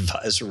trusted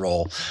advisor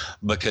role,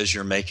 because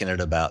you're making it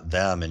about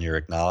them and you're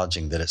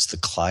acknowledging that it's the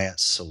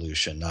client's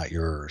solution, not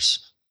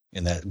yours.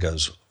 And that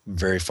goes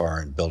very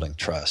far in building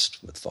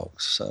trust with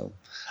folks. So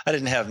I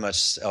didn't have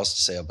much else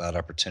to say about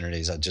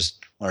opportunities. I just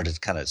wanted to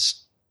kind of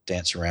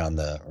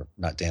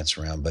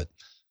but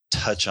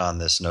touch on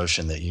this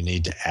notion that you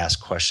need to ask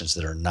questions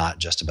that are not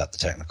just about the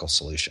technical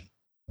solution,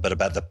 but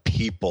about the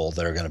people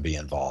that are going to be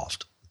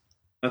involved.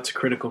 That's a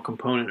critical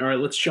component. All right,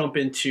 let's jump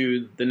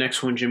into the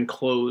next one, Jim,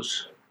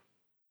 close.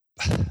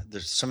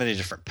 There's so many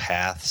different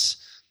paths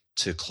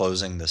to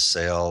closing the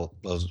sale.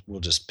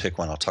 We'll just pick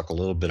one. I'll talk a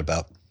little bit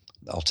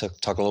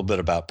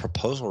about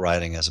proposal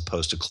writing as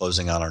opposed to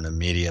closing on an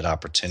immediate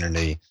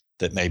opportunity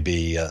that may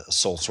be a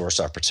sole source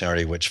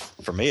opportunity, which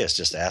for me is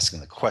just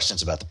asking the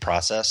questions about the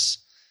process,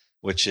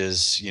 which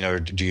is,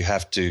 do you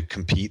have to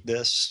compete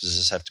this? Does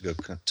this have to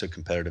go to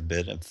competitive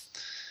bid? If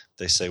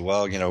they say,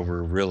 well,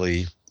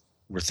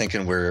 we're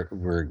thinking we're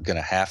going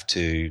to have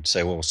to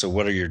say, well, so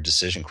what are your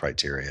decision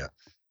criteria?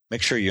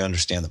 Make sure you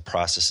understand the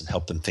process and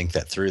help them think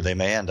that through. They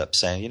may end up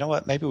saying, you know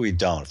what, maybe we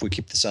don't. If we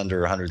keep this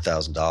under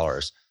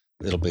 $100,000,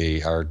 it'll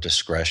be our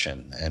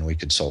discretion and we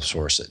could sole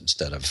source it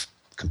instead of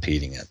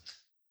competing it.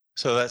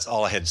 So that's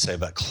all I had to say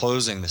about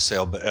closing the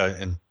sale, but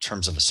in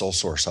terms of a sole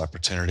source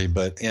opportunity.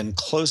 But in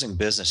closing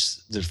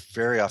business, there's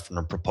very often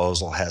a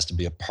proposal has to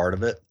be a part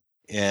of it.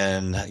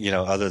 And,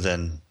 other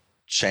than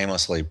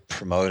shamelessly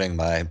promoting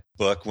my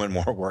book, Win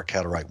More Work,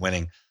 How to Write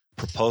Winning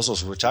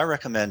Proposals, which I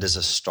recommend as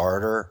a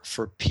starter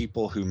for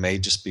people who may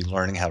just be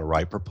learning how to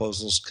write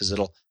proposals, because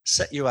it'll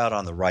set you out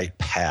on the right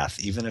path,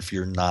 even if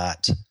you're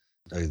not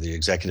the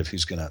executive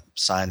who's going to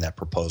sign that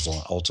proposal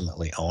and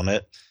ultimately own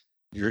it.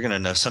 You're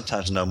going to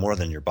sometimes know more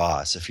than your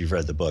boss if you've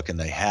read the book and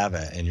they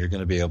haven't, and you're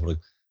going to be able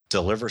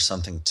deliver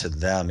something to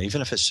them,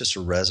 even if it's just a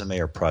resume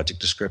or project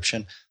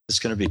description, that's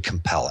going to be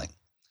compelling.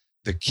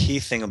 The key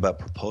thing about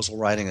proposal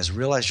writing is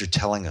realize you're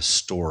telling a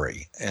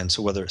story. And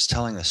so whether it's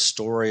telling a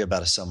story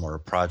about a similar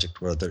project,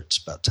 whether it's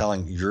about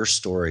telling your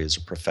story as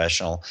a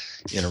professional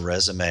in a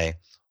resume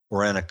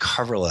or in a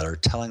cover letter,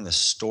 telling the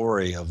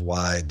story of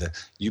why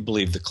you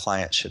believe the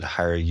client should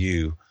hire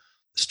you,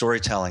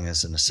 storytelling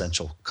is an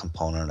essential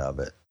component of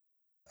it.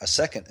 A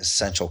second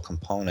essential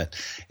component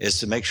is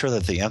to make sure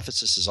that the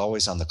emphasis is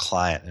always on the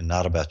client and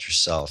not about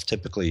yourself.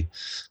 Typically,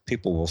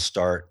 people will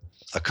start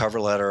a cover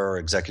letter or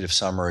executive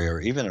summary or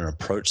even an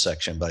approach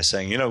section by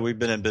saying, we've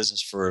been in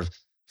business for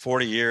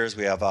 40 years.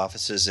 We have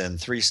offices in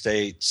 3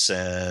 states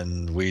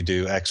and we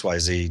do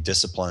XYZ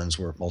disciplines.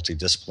 We're a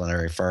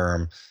multidisciplinary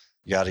firm,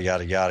 yada,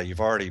 yada, yada. You've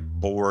already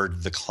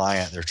bored the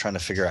client. They're trying to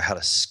figure out how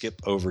to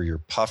skip over your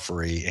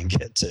puffery and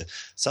get to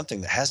something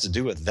that has to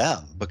do with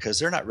them because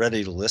they're not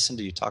ready to listen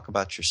to you talk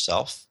about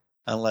yourself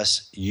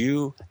unless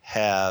you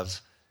have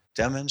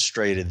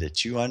demonstrated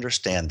that you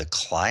understand the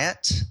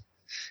client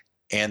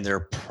and their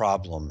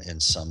problem in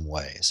some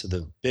way. So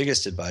the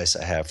biggest advice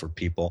I have for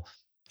people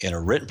in a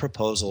written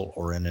proposal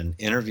or in an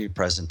interview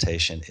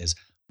presentation is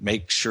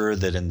make sure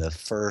that in the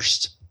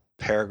first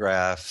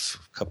paragraph,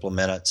 couple of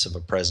minutes of a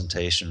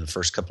presentation, the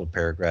first couple of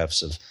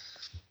paragraphs of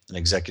an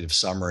executive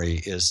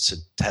summary is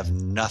to have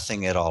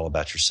nothing at all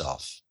about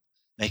yourself.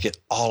 Make it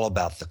all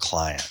about the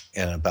client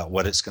and about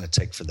what it's going to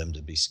take for them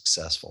to be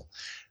successful.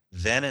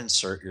 Then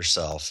insert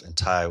yourself and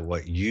tie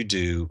what you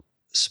do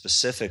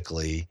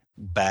specifically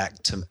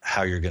back to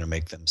how you're going to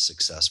make them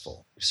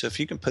successful. So if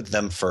you can put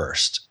them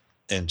first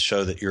and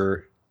show that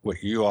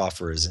what you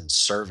offer is in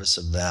service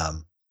of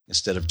them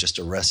instead of just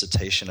a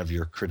recitation of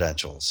your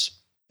credentials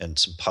and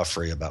some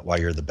puffery about why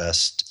you're the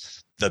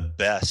best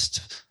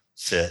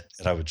fit.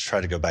 And I would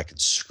try to go back and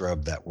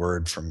scrub that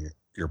word from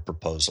your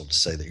proposal to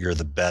say that you're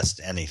the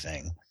best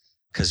anything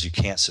because you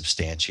can't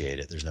substantiate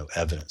it. There's no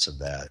evidence of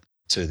that.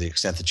 To the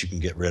extent that you can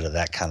get rid of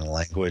that kind of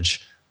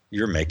language,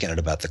 you're making it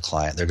about the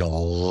client. They're going to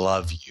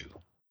love you.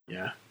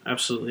 Yeah,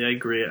 absolutely. I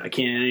agree. I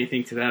can't add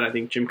anything to that. I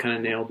think Jim kind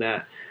of nailed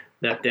that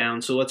down.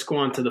 So let's go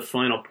on to the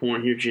final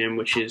point here, Jim,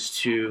 which is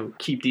to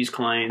keep these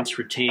clients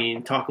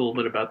retained. Talk a little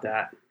bit about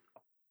that.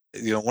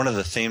 One of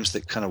the themes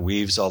that kind of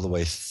weaves all the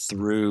way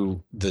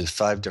through the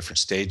 5 different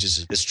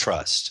stages is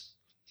trust,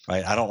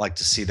 right? I don't like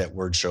to see that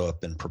word show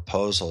up in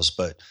proposals,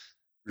 but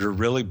you're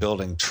really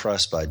building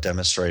trust by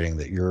demonstrating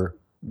that you're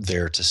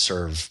there to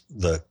serve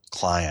the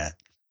client.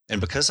 And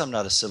because I'm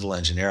not a civil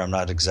engineer, I'm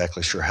not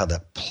exactly sure how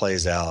that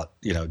plays out,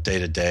 day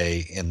to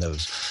day in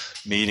those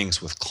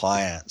meetings with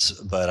clients.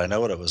 But I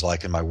know what it was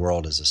like in my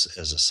world as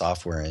a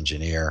software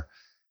engineer.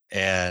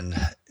 And,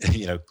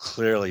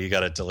 clearly you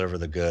got to deliver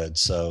the goods.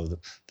 So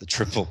the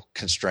triple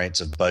constraints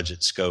of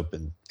budget, scope,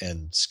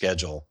 and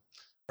schedule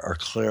are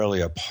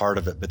clearly a part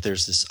of it. But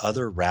there's this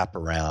other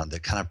wraparound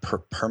that kind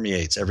of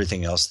permeates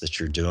everything else that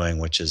you're doing,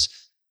 which is,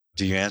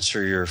 do you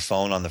answer your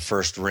phone on the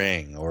first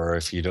ring? Or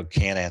if you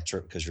can't answer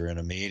it because you're in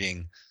a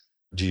meeting,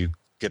 do you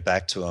get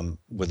back to them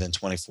within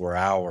 24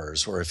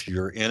 hours? Or if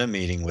you're in a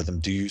meeting with them,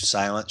 do you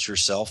silence your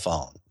cell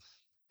phone?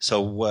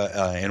 So,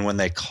 and when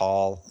they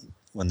call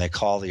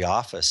the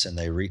office and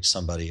they reach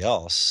somebody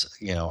else,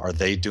 are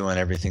they doing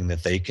everything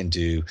that they can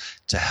do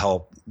to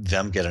help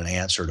them get an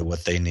answer to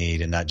what they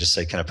need and not just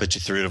say, can I put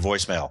you through to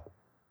voicemail?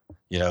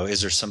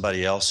 Is there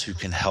somebody else who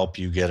can help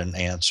you get an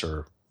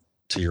answer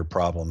to your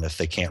problem? If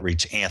they can't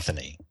reach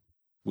Anthony,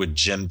 would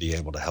Jim be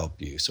able to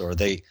help you? So are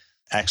they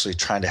actually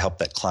trying to help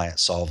that client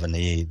solve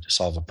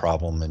a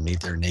problem and meet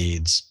their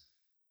needs?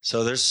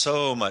 So there's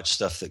so much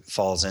stuff that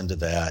falls into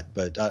that.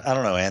 But I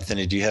don't know,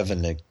 Anthony, do you have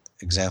an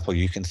example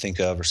you can think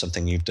of or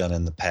something you've done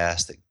in the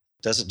past that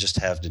doesn't just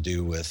have to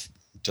do with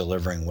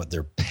delivering what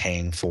they're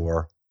paying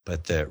for,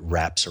 but that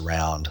wraps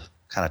around,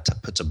 kind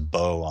of puts a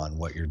bow on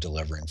what you're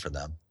delivering for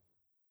them?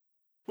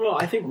 Well,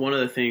 I think one of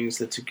the things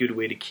that's a good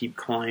way to keep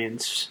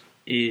clients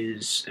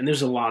is, and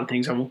there's a lot of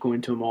things, I won't go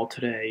into them all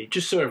today,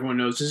 just so everyone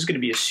knows this is going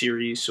to be a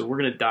series, so we're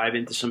going to dive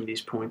into some of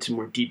these points in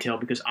more detail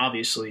because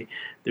obviously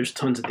there's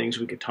tons of things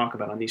we could talk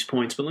about on these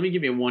points. But let me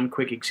give you one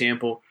quick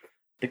example.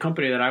 The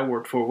company that I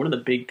worked for, one of the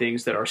big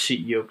things that our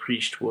CEO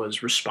preached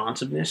was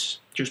responsiveness,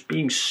 just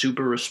being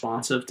super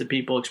responsive to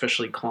people,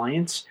 especially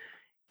clients.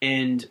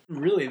 And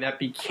really that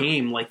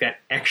became like that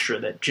extra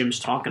that Jim's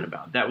talking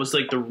about. That was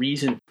like the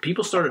reason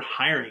people started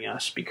hiring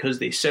us, because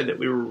they said that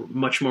we were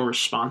much more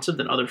responsive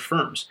than other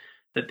firms,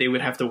 that they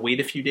would have to wait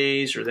a few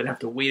days or they'd have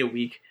to wait a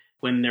week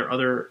when their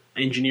other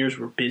engineers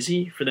were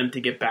busy for them to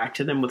get back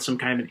to them with some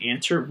kind of an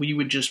answer. We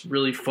would just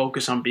really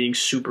focus on being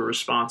super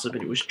responsive,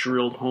 and it was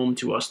drilled home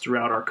to us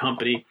throughout our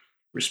company.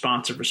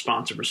 Responsive.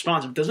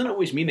 Doesn't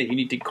always mean that you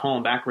need to call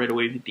them back right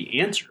away with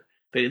the answer,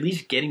 but at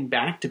least getting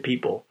back to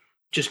people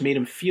just made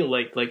them feel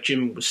like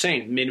Jim was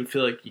saying, made them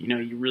feel like,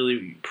 you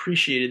really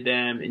appreciated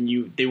them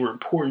and they were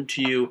important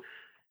to you.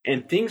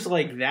 And things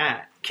like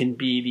that can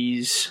be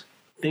these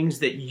things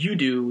that you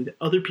do that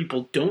other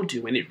people don't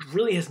do. And it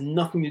really has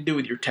nothing to do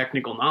with your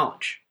technical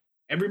knowledge.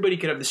 everybody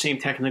could have the same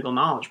technical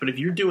knowledge. But if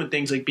you're doing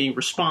things like being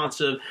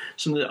responsive,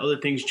 some of the other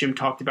things Jim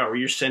talked about where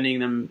you're sending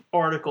them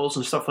articles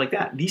and stuff like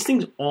that, these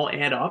things all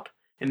add up.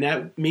 And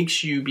that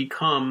makes you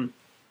become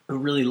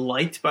really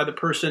liked by the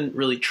person,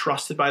 really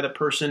trusted by the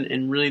person,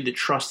 and really the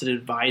trusted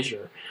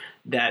advisor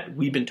that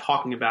we've been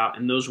talking about.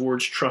 And those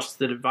words,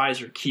 trusted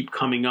advisor, keep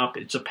coming up.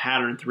 It's a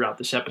pattern throughout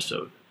this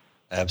episode.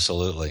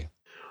 Absolutely.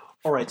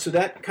 All right, so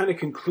that kind of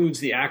concludes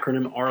the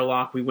acronym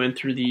RLOC. We went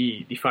through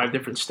the 5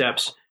 different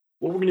steps.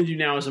 What we're going to do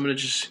now is I'm going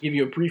to just give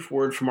you a brief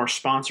word from our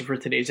sponsor for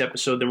today's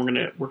episode. Then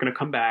we're going to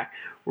come back.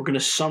 We're going to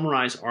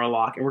summarize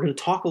RLOC, and we're going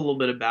to talk a little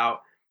bit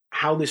about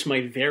how this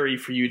might vary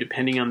for you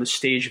depending on the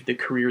stage of the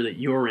career that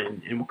you're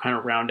in, and we'll kind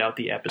of round out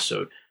the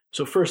episode.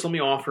 So first, let me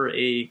offer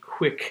a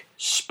quick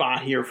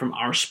spot here from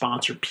our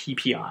sponsor,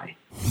 PPI.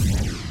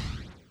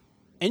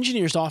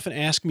 Engineers often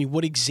ask me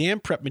what exam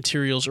prep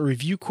materials or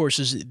review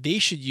courses they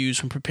should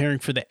use when preparing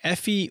for the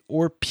FE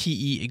or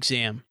PE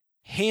exam.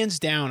 Hands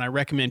down, I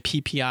recommend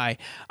PPI.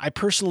 I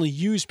personally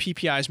use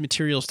PPI's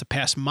materials to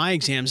pass my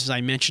exams, as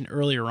I mentioned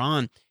earlier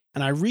on,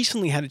 and I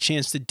recently had a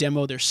chance to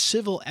demo their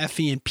Civil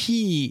FE and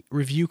PE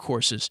review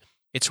courses.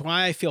 It's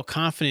why I feel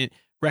confident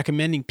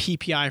recommending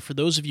PPI for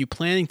those of you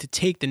planning to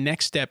take the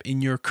next step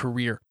in your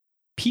career.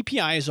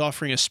 PPI is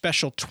offering a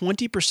special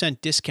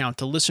 20% discount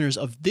to listeners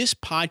of this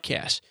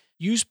podcast.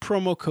 Use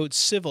promo code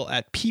CIVIL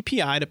at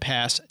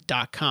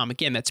ppitopass.com.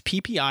 Again, that's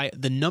PPI,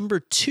 the number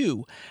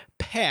 2,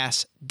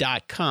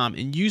 pass.com,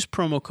 and use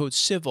promo code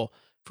CIVIL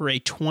for a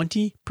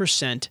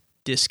 20%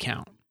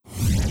 discount.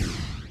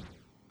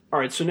 All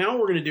right, so now what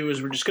we're going to do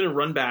is we're just going to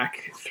run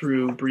back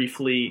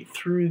briefly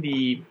through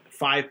the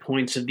 5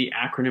 points of the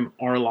acronym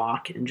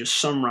RLOC and just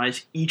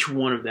summarize each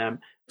one of them.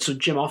 So,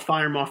 Jim, I'll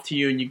fire them off to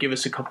you, and you give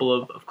us a couple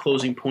of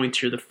closing points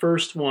here. The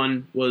first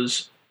one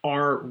was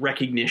R,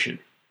 recognition.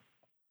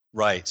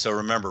 Right. So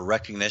remember,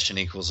 recognition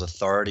equals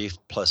authority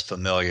plus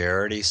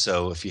familiarity.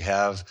 So if you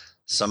have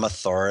some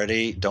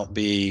authority, don't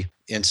be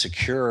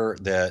insecure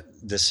that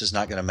this is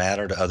not going to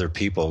matter to other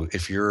people.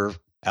 If you're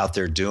out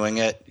there doing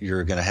it,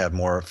 you're going to have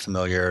more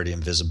familiarity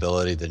and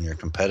visibility than your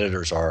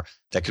competitors are.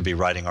 That could be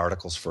writing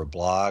articles for a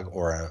blog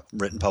or a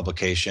written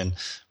publication,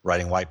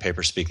 writing white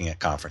papers, speaking at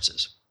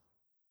conferences.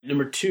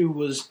 Number 2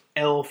 was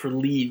L for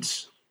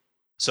leads.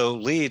 So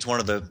leads, one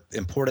of the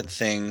important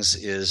things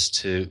is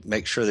to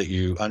make sure that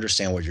you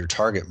understand what your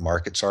target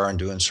markets are and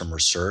doing some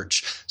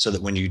research so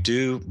that when you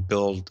do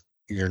build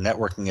your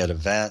networking at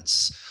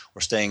events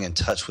or staying in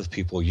touch with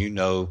people, you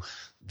know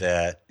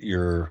that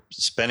you're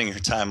spending your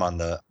time on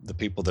the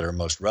people that are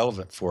most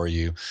relevant for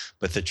you,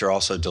 but that you're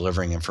also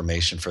delivering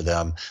information for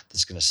them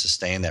that's going to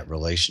sustain that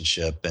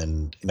relationship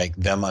and make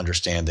them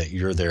understand that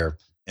you're there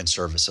in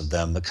service of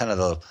them.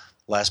 The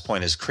last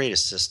point is create a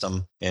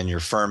system, and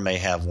your firm may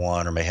have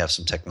one or may have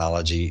some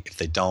technology. If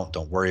they don't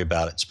worry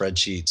about it.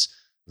 Spreadsheets,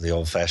 the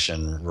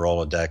old-fashioned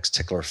Rolodex,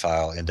 tickler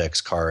file,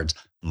 index cards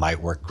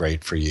might work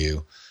great for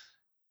you.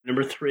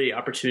 Number 3,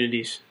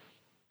 opportunities.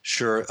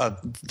 Sure.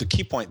 The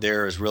key point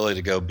there is really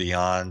to go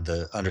beyond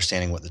the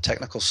understanding what the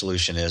technical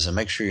solution is and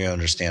make sure you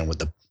understand what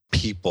the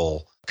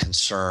people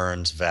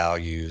concerns,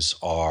 values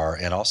are,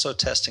 and also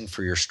testing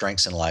for your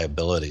strengths and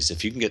liabilities.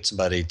 If you can get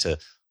somebody to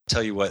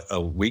tell you what a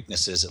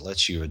weakness is, it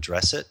lets you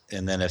address it.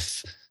 And then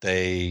if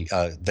they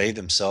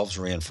themselves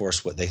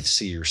reinforce what they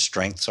see your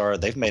strengths are,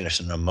 they've made us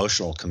an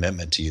emotional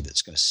commitment to you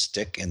that's going to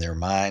stick in their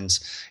minds,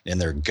 in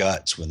their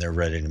guts when they're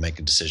ready to make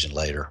a decision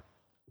later.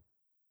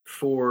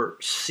 For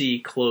C,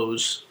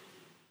 close.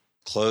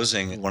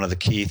 Closing, one of the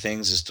key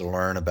things is to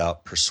learn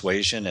about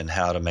persuasion and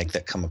how to make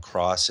that come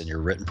across in your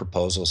written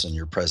proposals and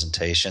your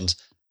presentations.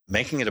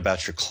 Making it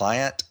about your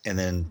client and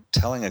then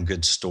telling a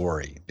good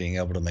story, being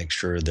able to make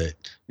sure that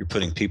you're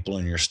putting people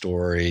in your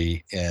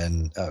story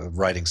and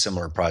writing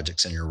similar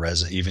projects in your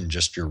resume, even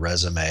just your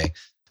resume.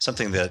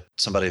 Something that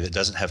somebody that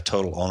doesn't have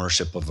total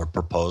ownership of a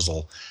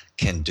proposal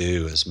can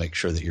do is make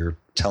sure that you're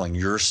telling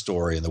your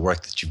story and the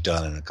work that you've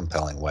done in a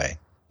compelling way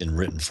in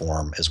written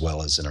form as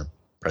well as in a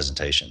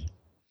presentation.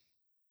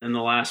 And the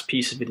last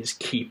piece of it is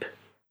keep.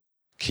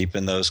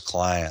 Keeping those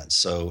clients.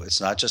 So it's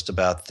not just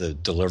about the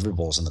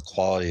deliverables and the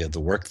quality of the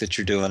work that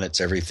you're doing.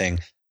 It's everything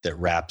that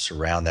wraps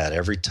around that,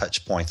 every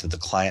touch point that the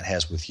client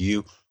has with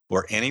you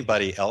or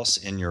anybody else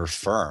in your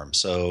firm.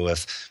 So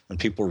when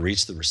people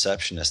reach the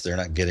receptionist, they're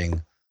not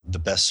getting the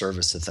best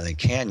service that they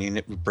can,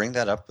 you bring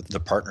that up with the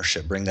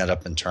partnership, bring that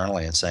up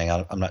internally and saying,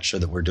 I'm not sure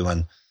that we're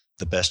doing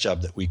the best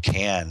job that we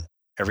can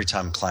every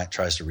time a client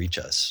tries to reach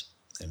us,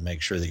 and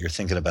make sure that you're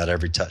thinking about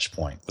every touch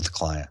point with the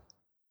client.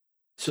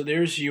 So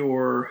there's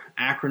your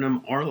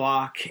acronym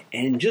RLOC.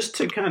 And just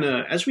to kind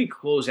of, as we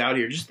close out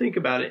here, just think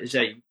about it is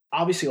that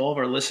obviously all of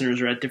our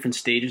listeners are at different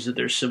stages of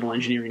their civil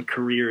engineering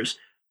careers,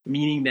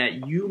 meaning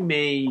that you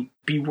may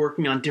be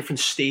working on different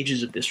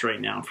stages of this right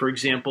now. For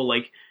example,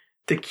 like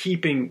the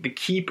keep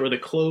or the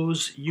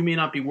close, you may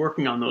not be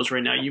working on those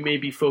right now. You may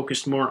be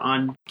focused more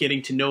on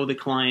getting to know the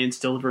clients,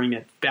 delivering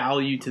that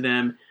value to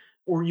them.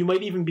 Or you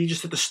might even be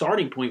just at the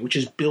starting point, which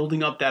is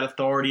building up that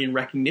authority and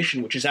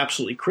recognition, which is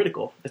absolutely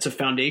critical. It's a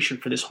foundation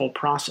for this whole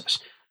process.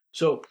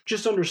 So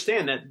just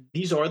understand that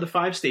these are the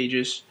 5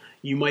 stages.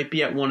 You might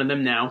be at one of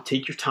them now.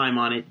 Take your time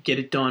on it. Get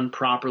it done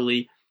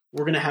properly.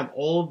 We're going to have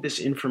all of this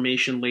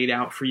information laid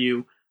out for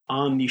you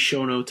on the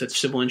show notes at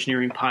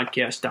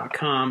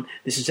civilengineeringpodcast.com.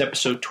 This is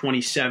episode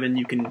 27.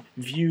 You can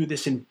view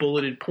this in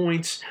bulleted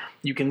points.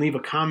 You can leave a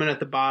comment at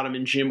the bottom,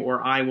 and Jim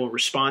or I will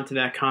respond to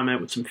that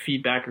comment with some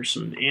feedback or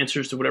some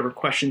answers to whatever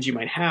questions you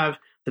might have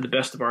to the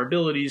best of our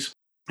abilities.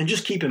 And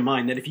just keep in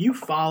mind that if you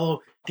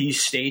follow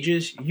these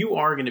stages, you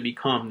are going to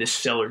become this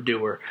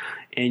seller-doer,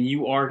 and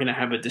you are going to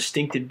have a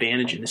distinct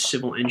advantage in the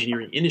civil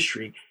engineering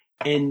industry.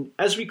 And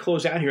as we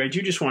close out here, I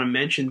do just want to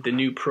mention the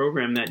new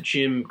program that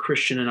Jim,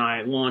 Christian, and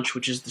I launched,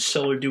 which is the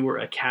Seller-Doer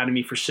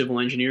Academy for Civil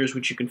Engineers,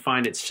 which you can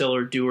find at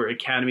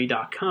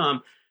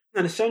Seller-Doer-Academy.com.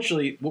 And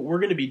essentially, what we're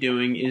going to be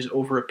doing is,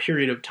 over a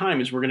period of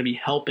time, is we're going to be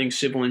helping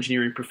civil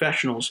engineering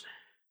professionals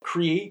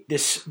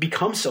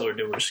become seller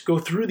doers, go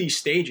through these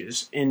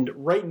stages. And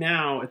right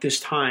now, at this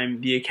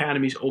time, the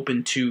Academy is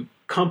open to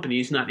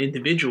companies, not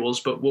individuals.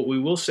 But what we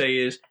will say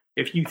is,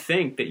 if you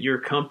think that your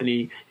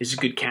company is a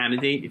good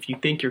candidate, if you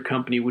think your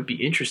company would be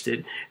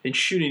interested, then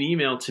shoot an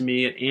email to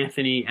me at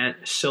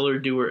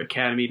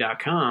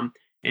Anthony@Seller-Doer-Academy.com,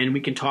 and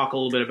we can talk a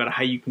little bit about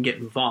how you can get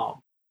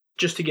involved.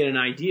 Just to get an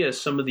idea,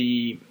 some of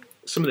the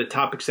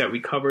topics that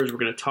we cover is we're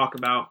going to talk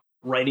about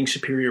writing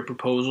superior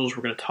proposals.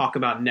 We're going to talk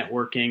about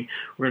networking.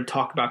 We're going to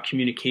talk about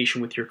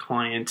communication with your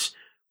clients.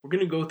 We're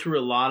going to go through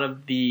a lot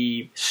of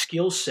the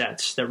skill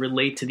sets that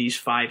relate to these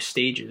 5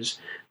 stages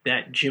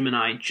that Jim and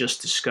I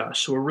just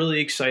discussed. So we're really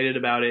excited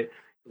about it.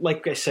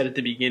 Like I said at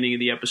the beginning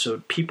of the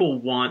episode, people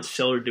want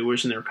seller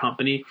doers in their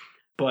company,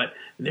 but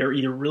they're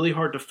either really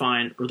hard to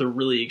find or they're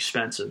really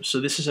expensive.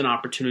 So this is an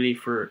opportunity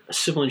for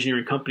civil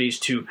engineering companies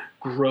to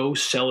grow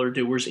seller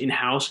doers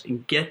in-house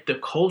and get the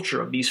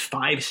culture of these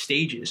 5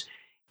 stages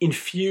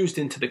infused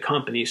into the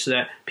company so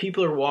that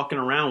people are walking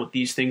around with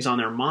these things on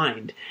their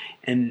mind.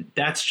 And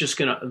that's just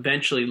going to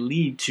eventually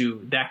lead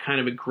to that kind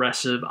of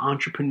aggressive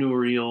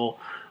entrepreneurial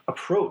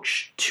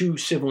approach to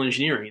civil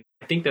engineering.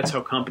 I think that's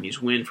how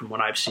companies win from what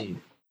I've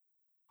seen.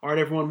 All right,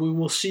 everyone, we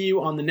will see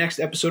you on the next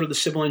episode of the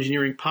Civil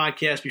Engineering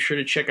Podcast. Be sure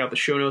to check out the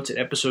show notes at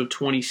episode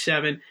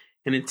 27.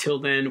 And until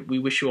then, we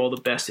wish you all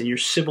the best in your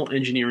civil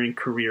engineering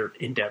career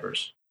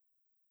endeavors.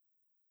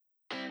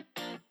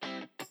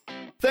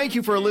 Thank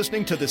you for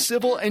listening to the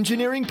Civil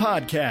Engineering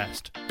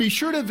Podcast. Be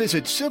sure to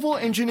visit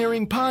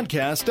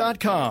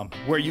civilengineeringpodcast.com,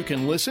 where you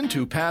can listen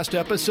to past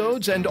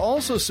episodes and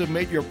also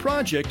submit your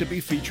project to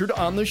be featured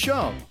on the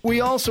show.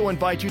 We also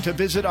invite you to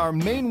visit our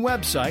main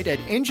website at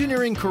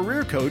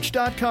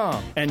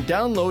engineeringcareercoach.com and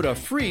download a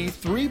free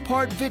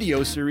 3-part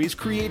video series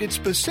created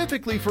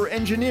specifically for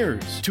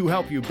engineers to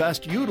help you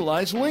best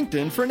utilize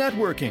LinkedIn for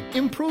networking,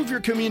 improve your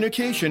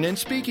communication and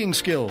speaking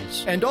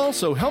skills, and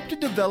also help to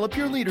develop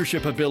your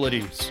leadership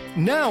abilities.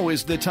 Now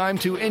is the time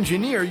to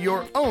engineer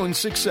your own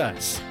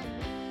success.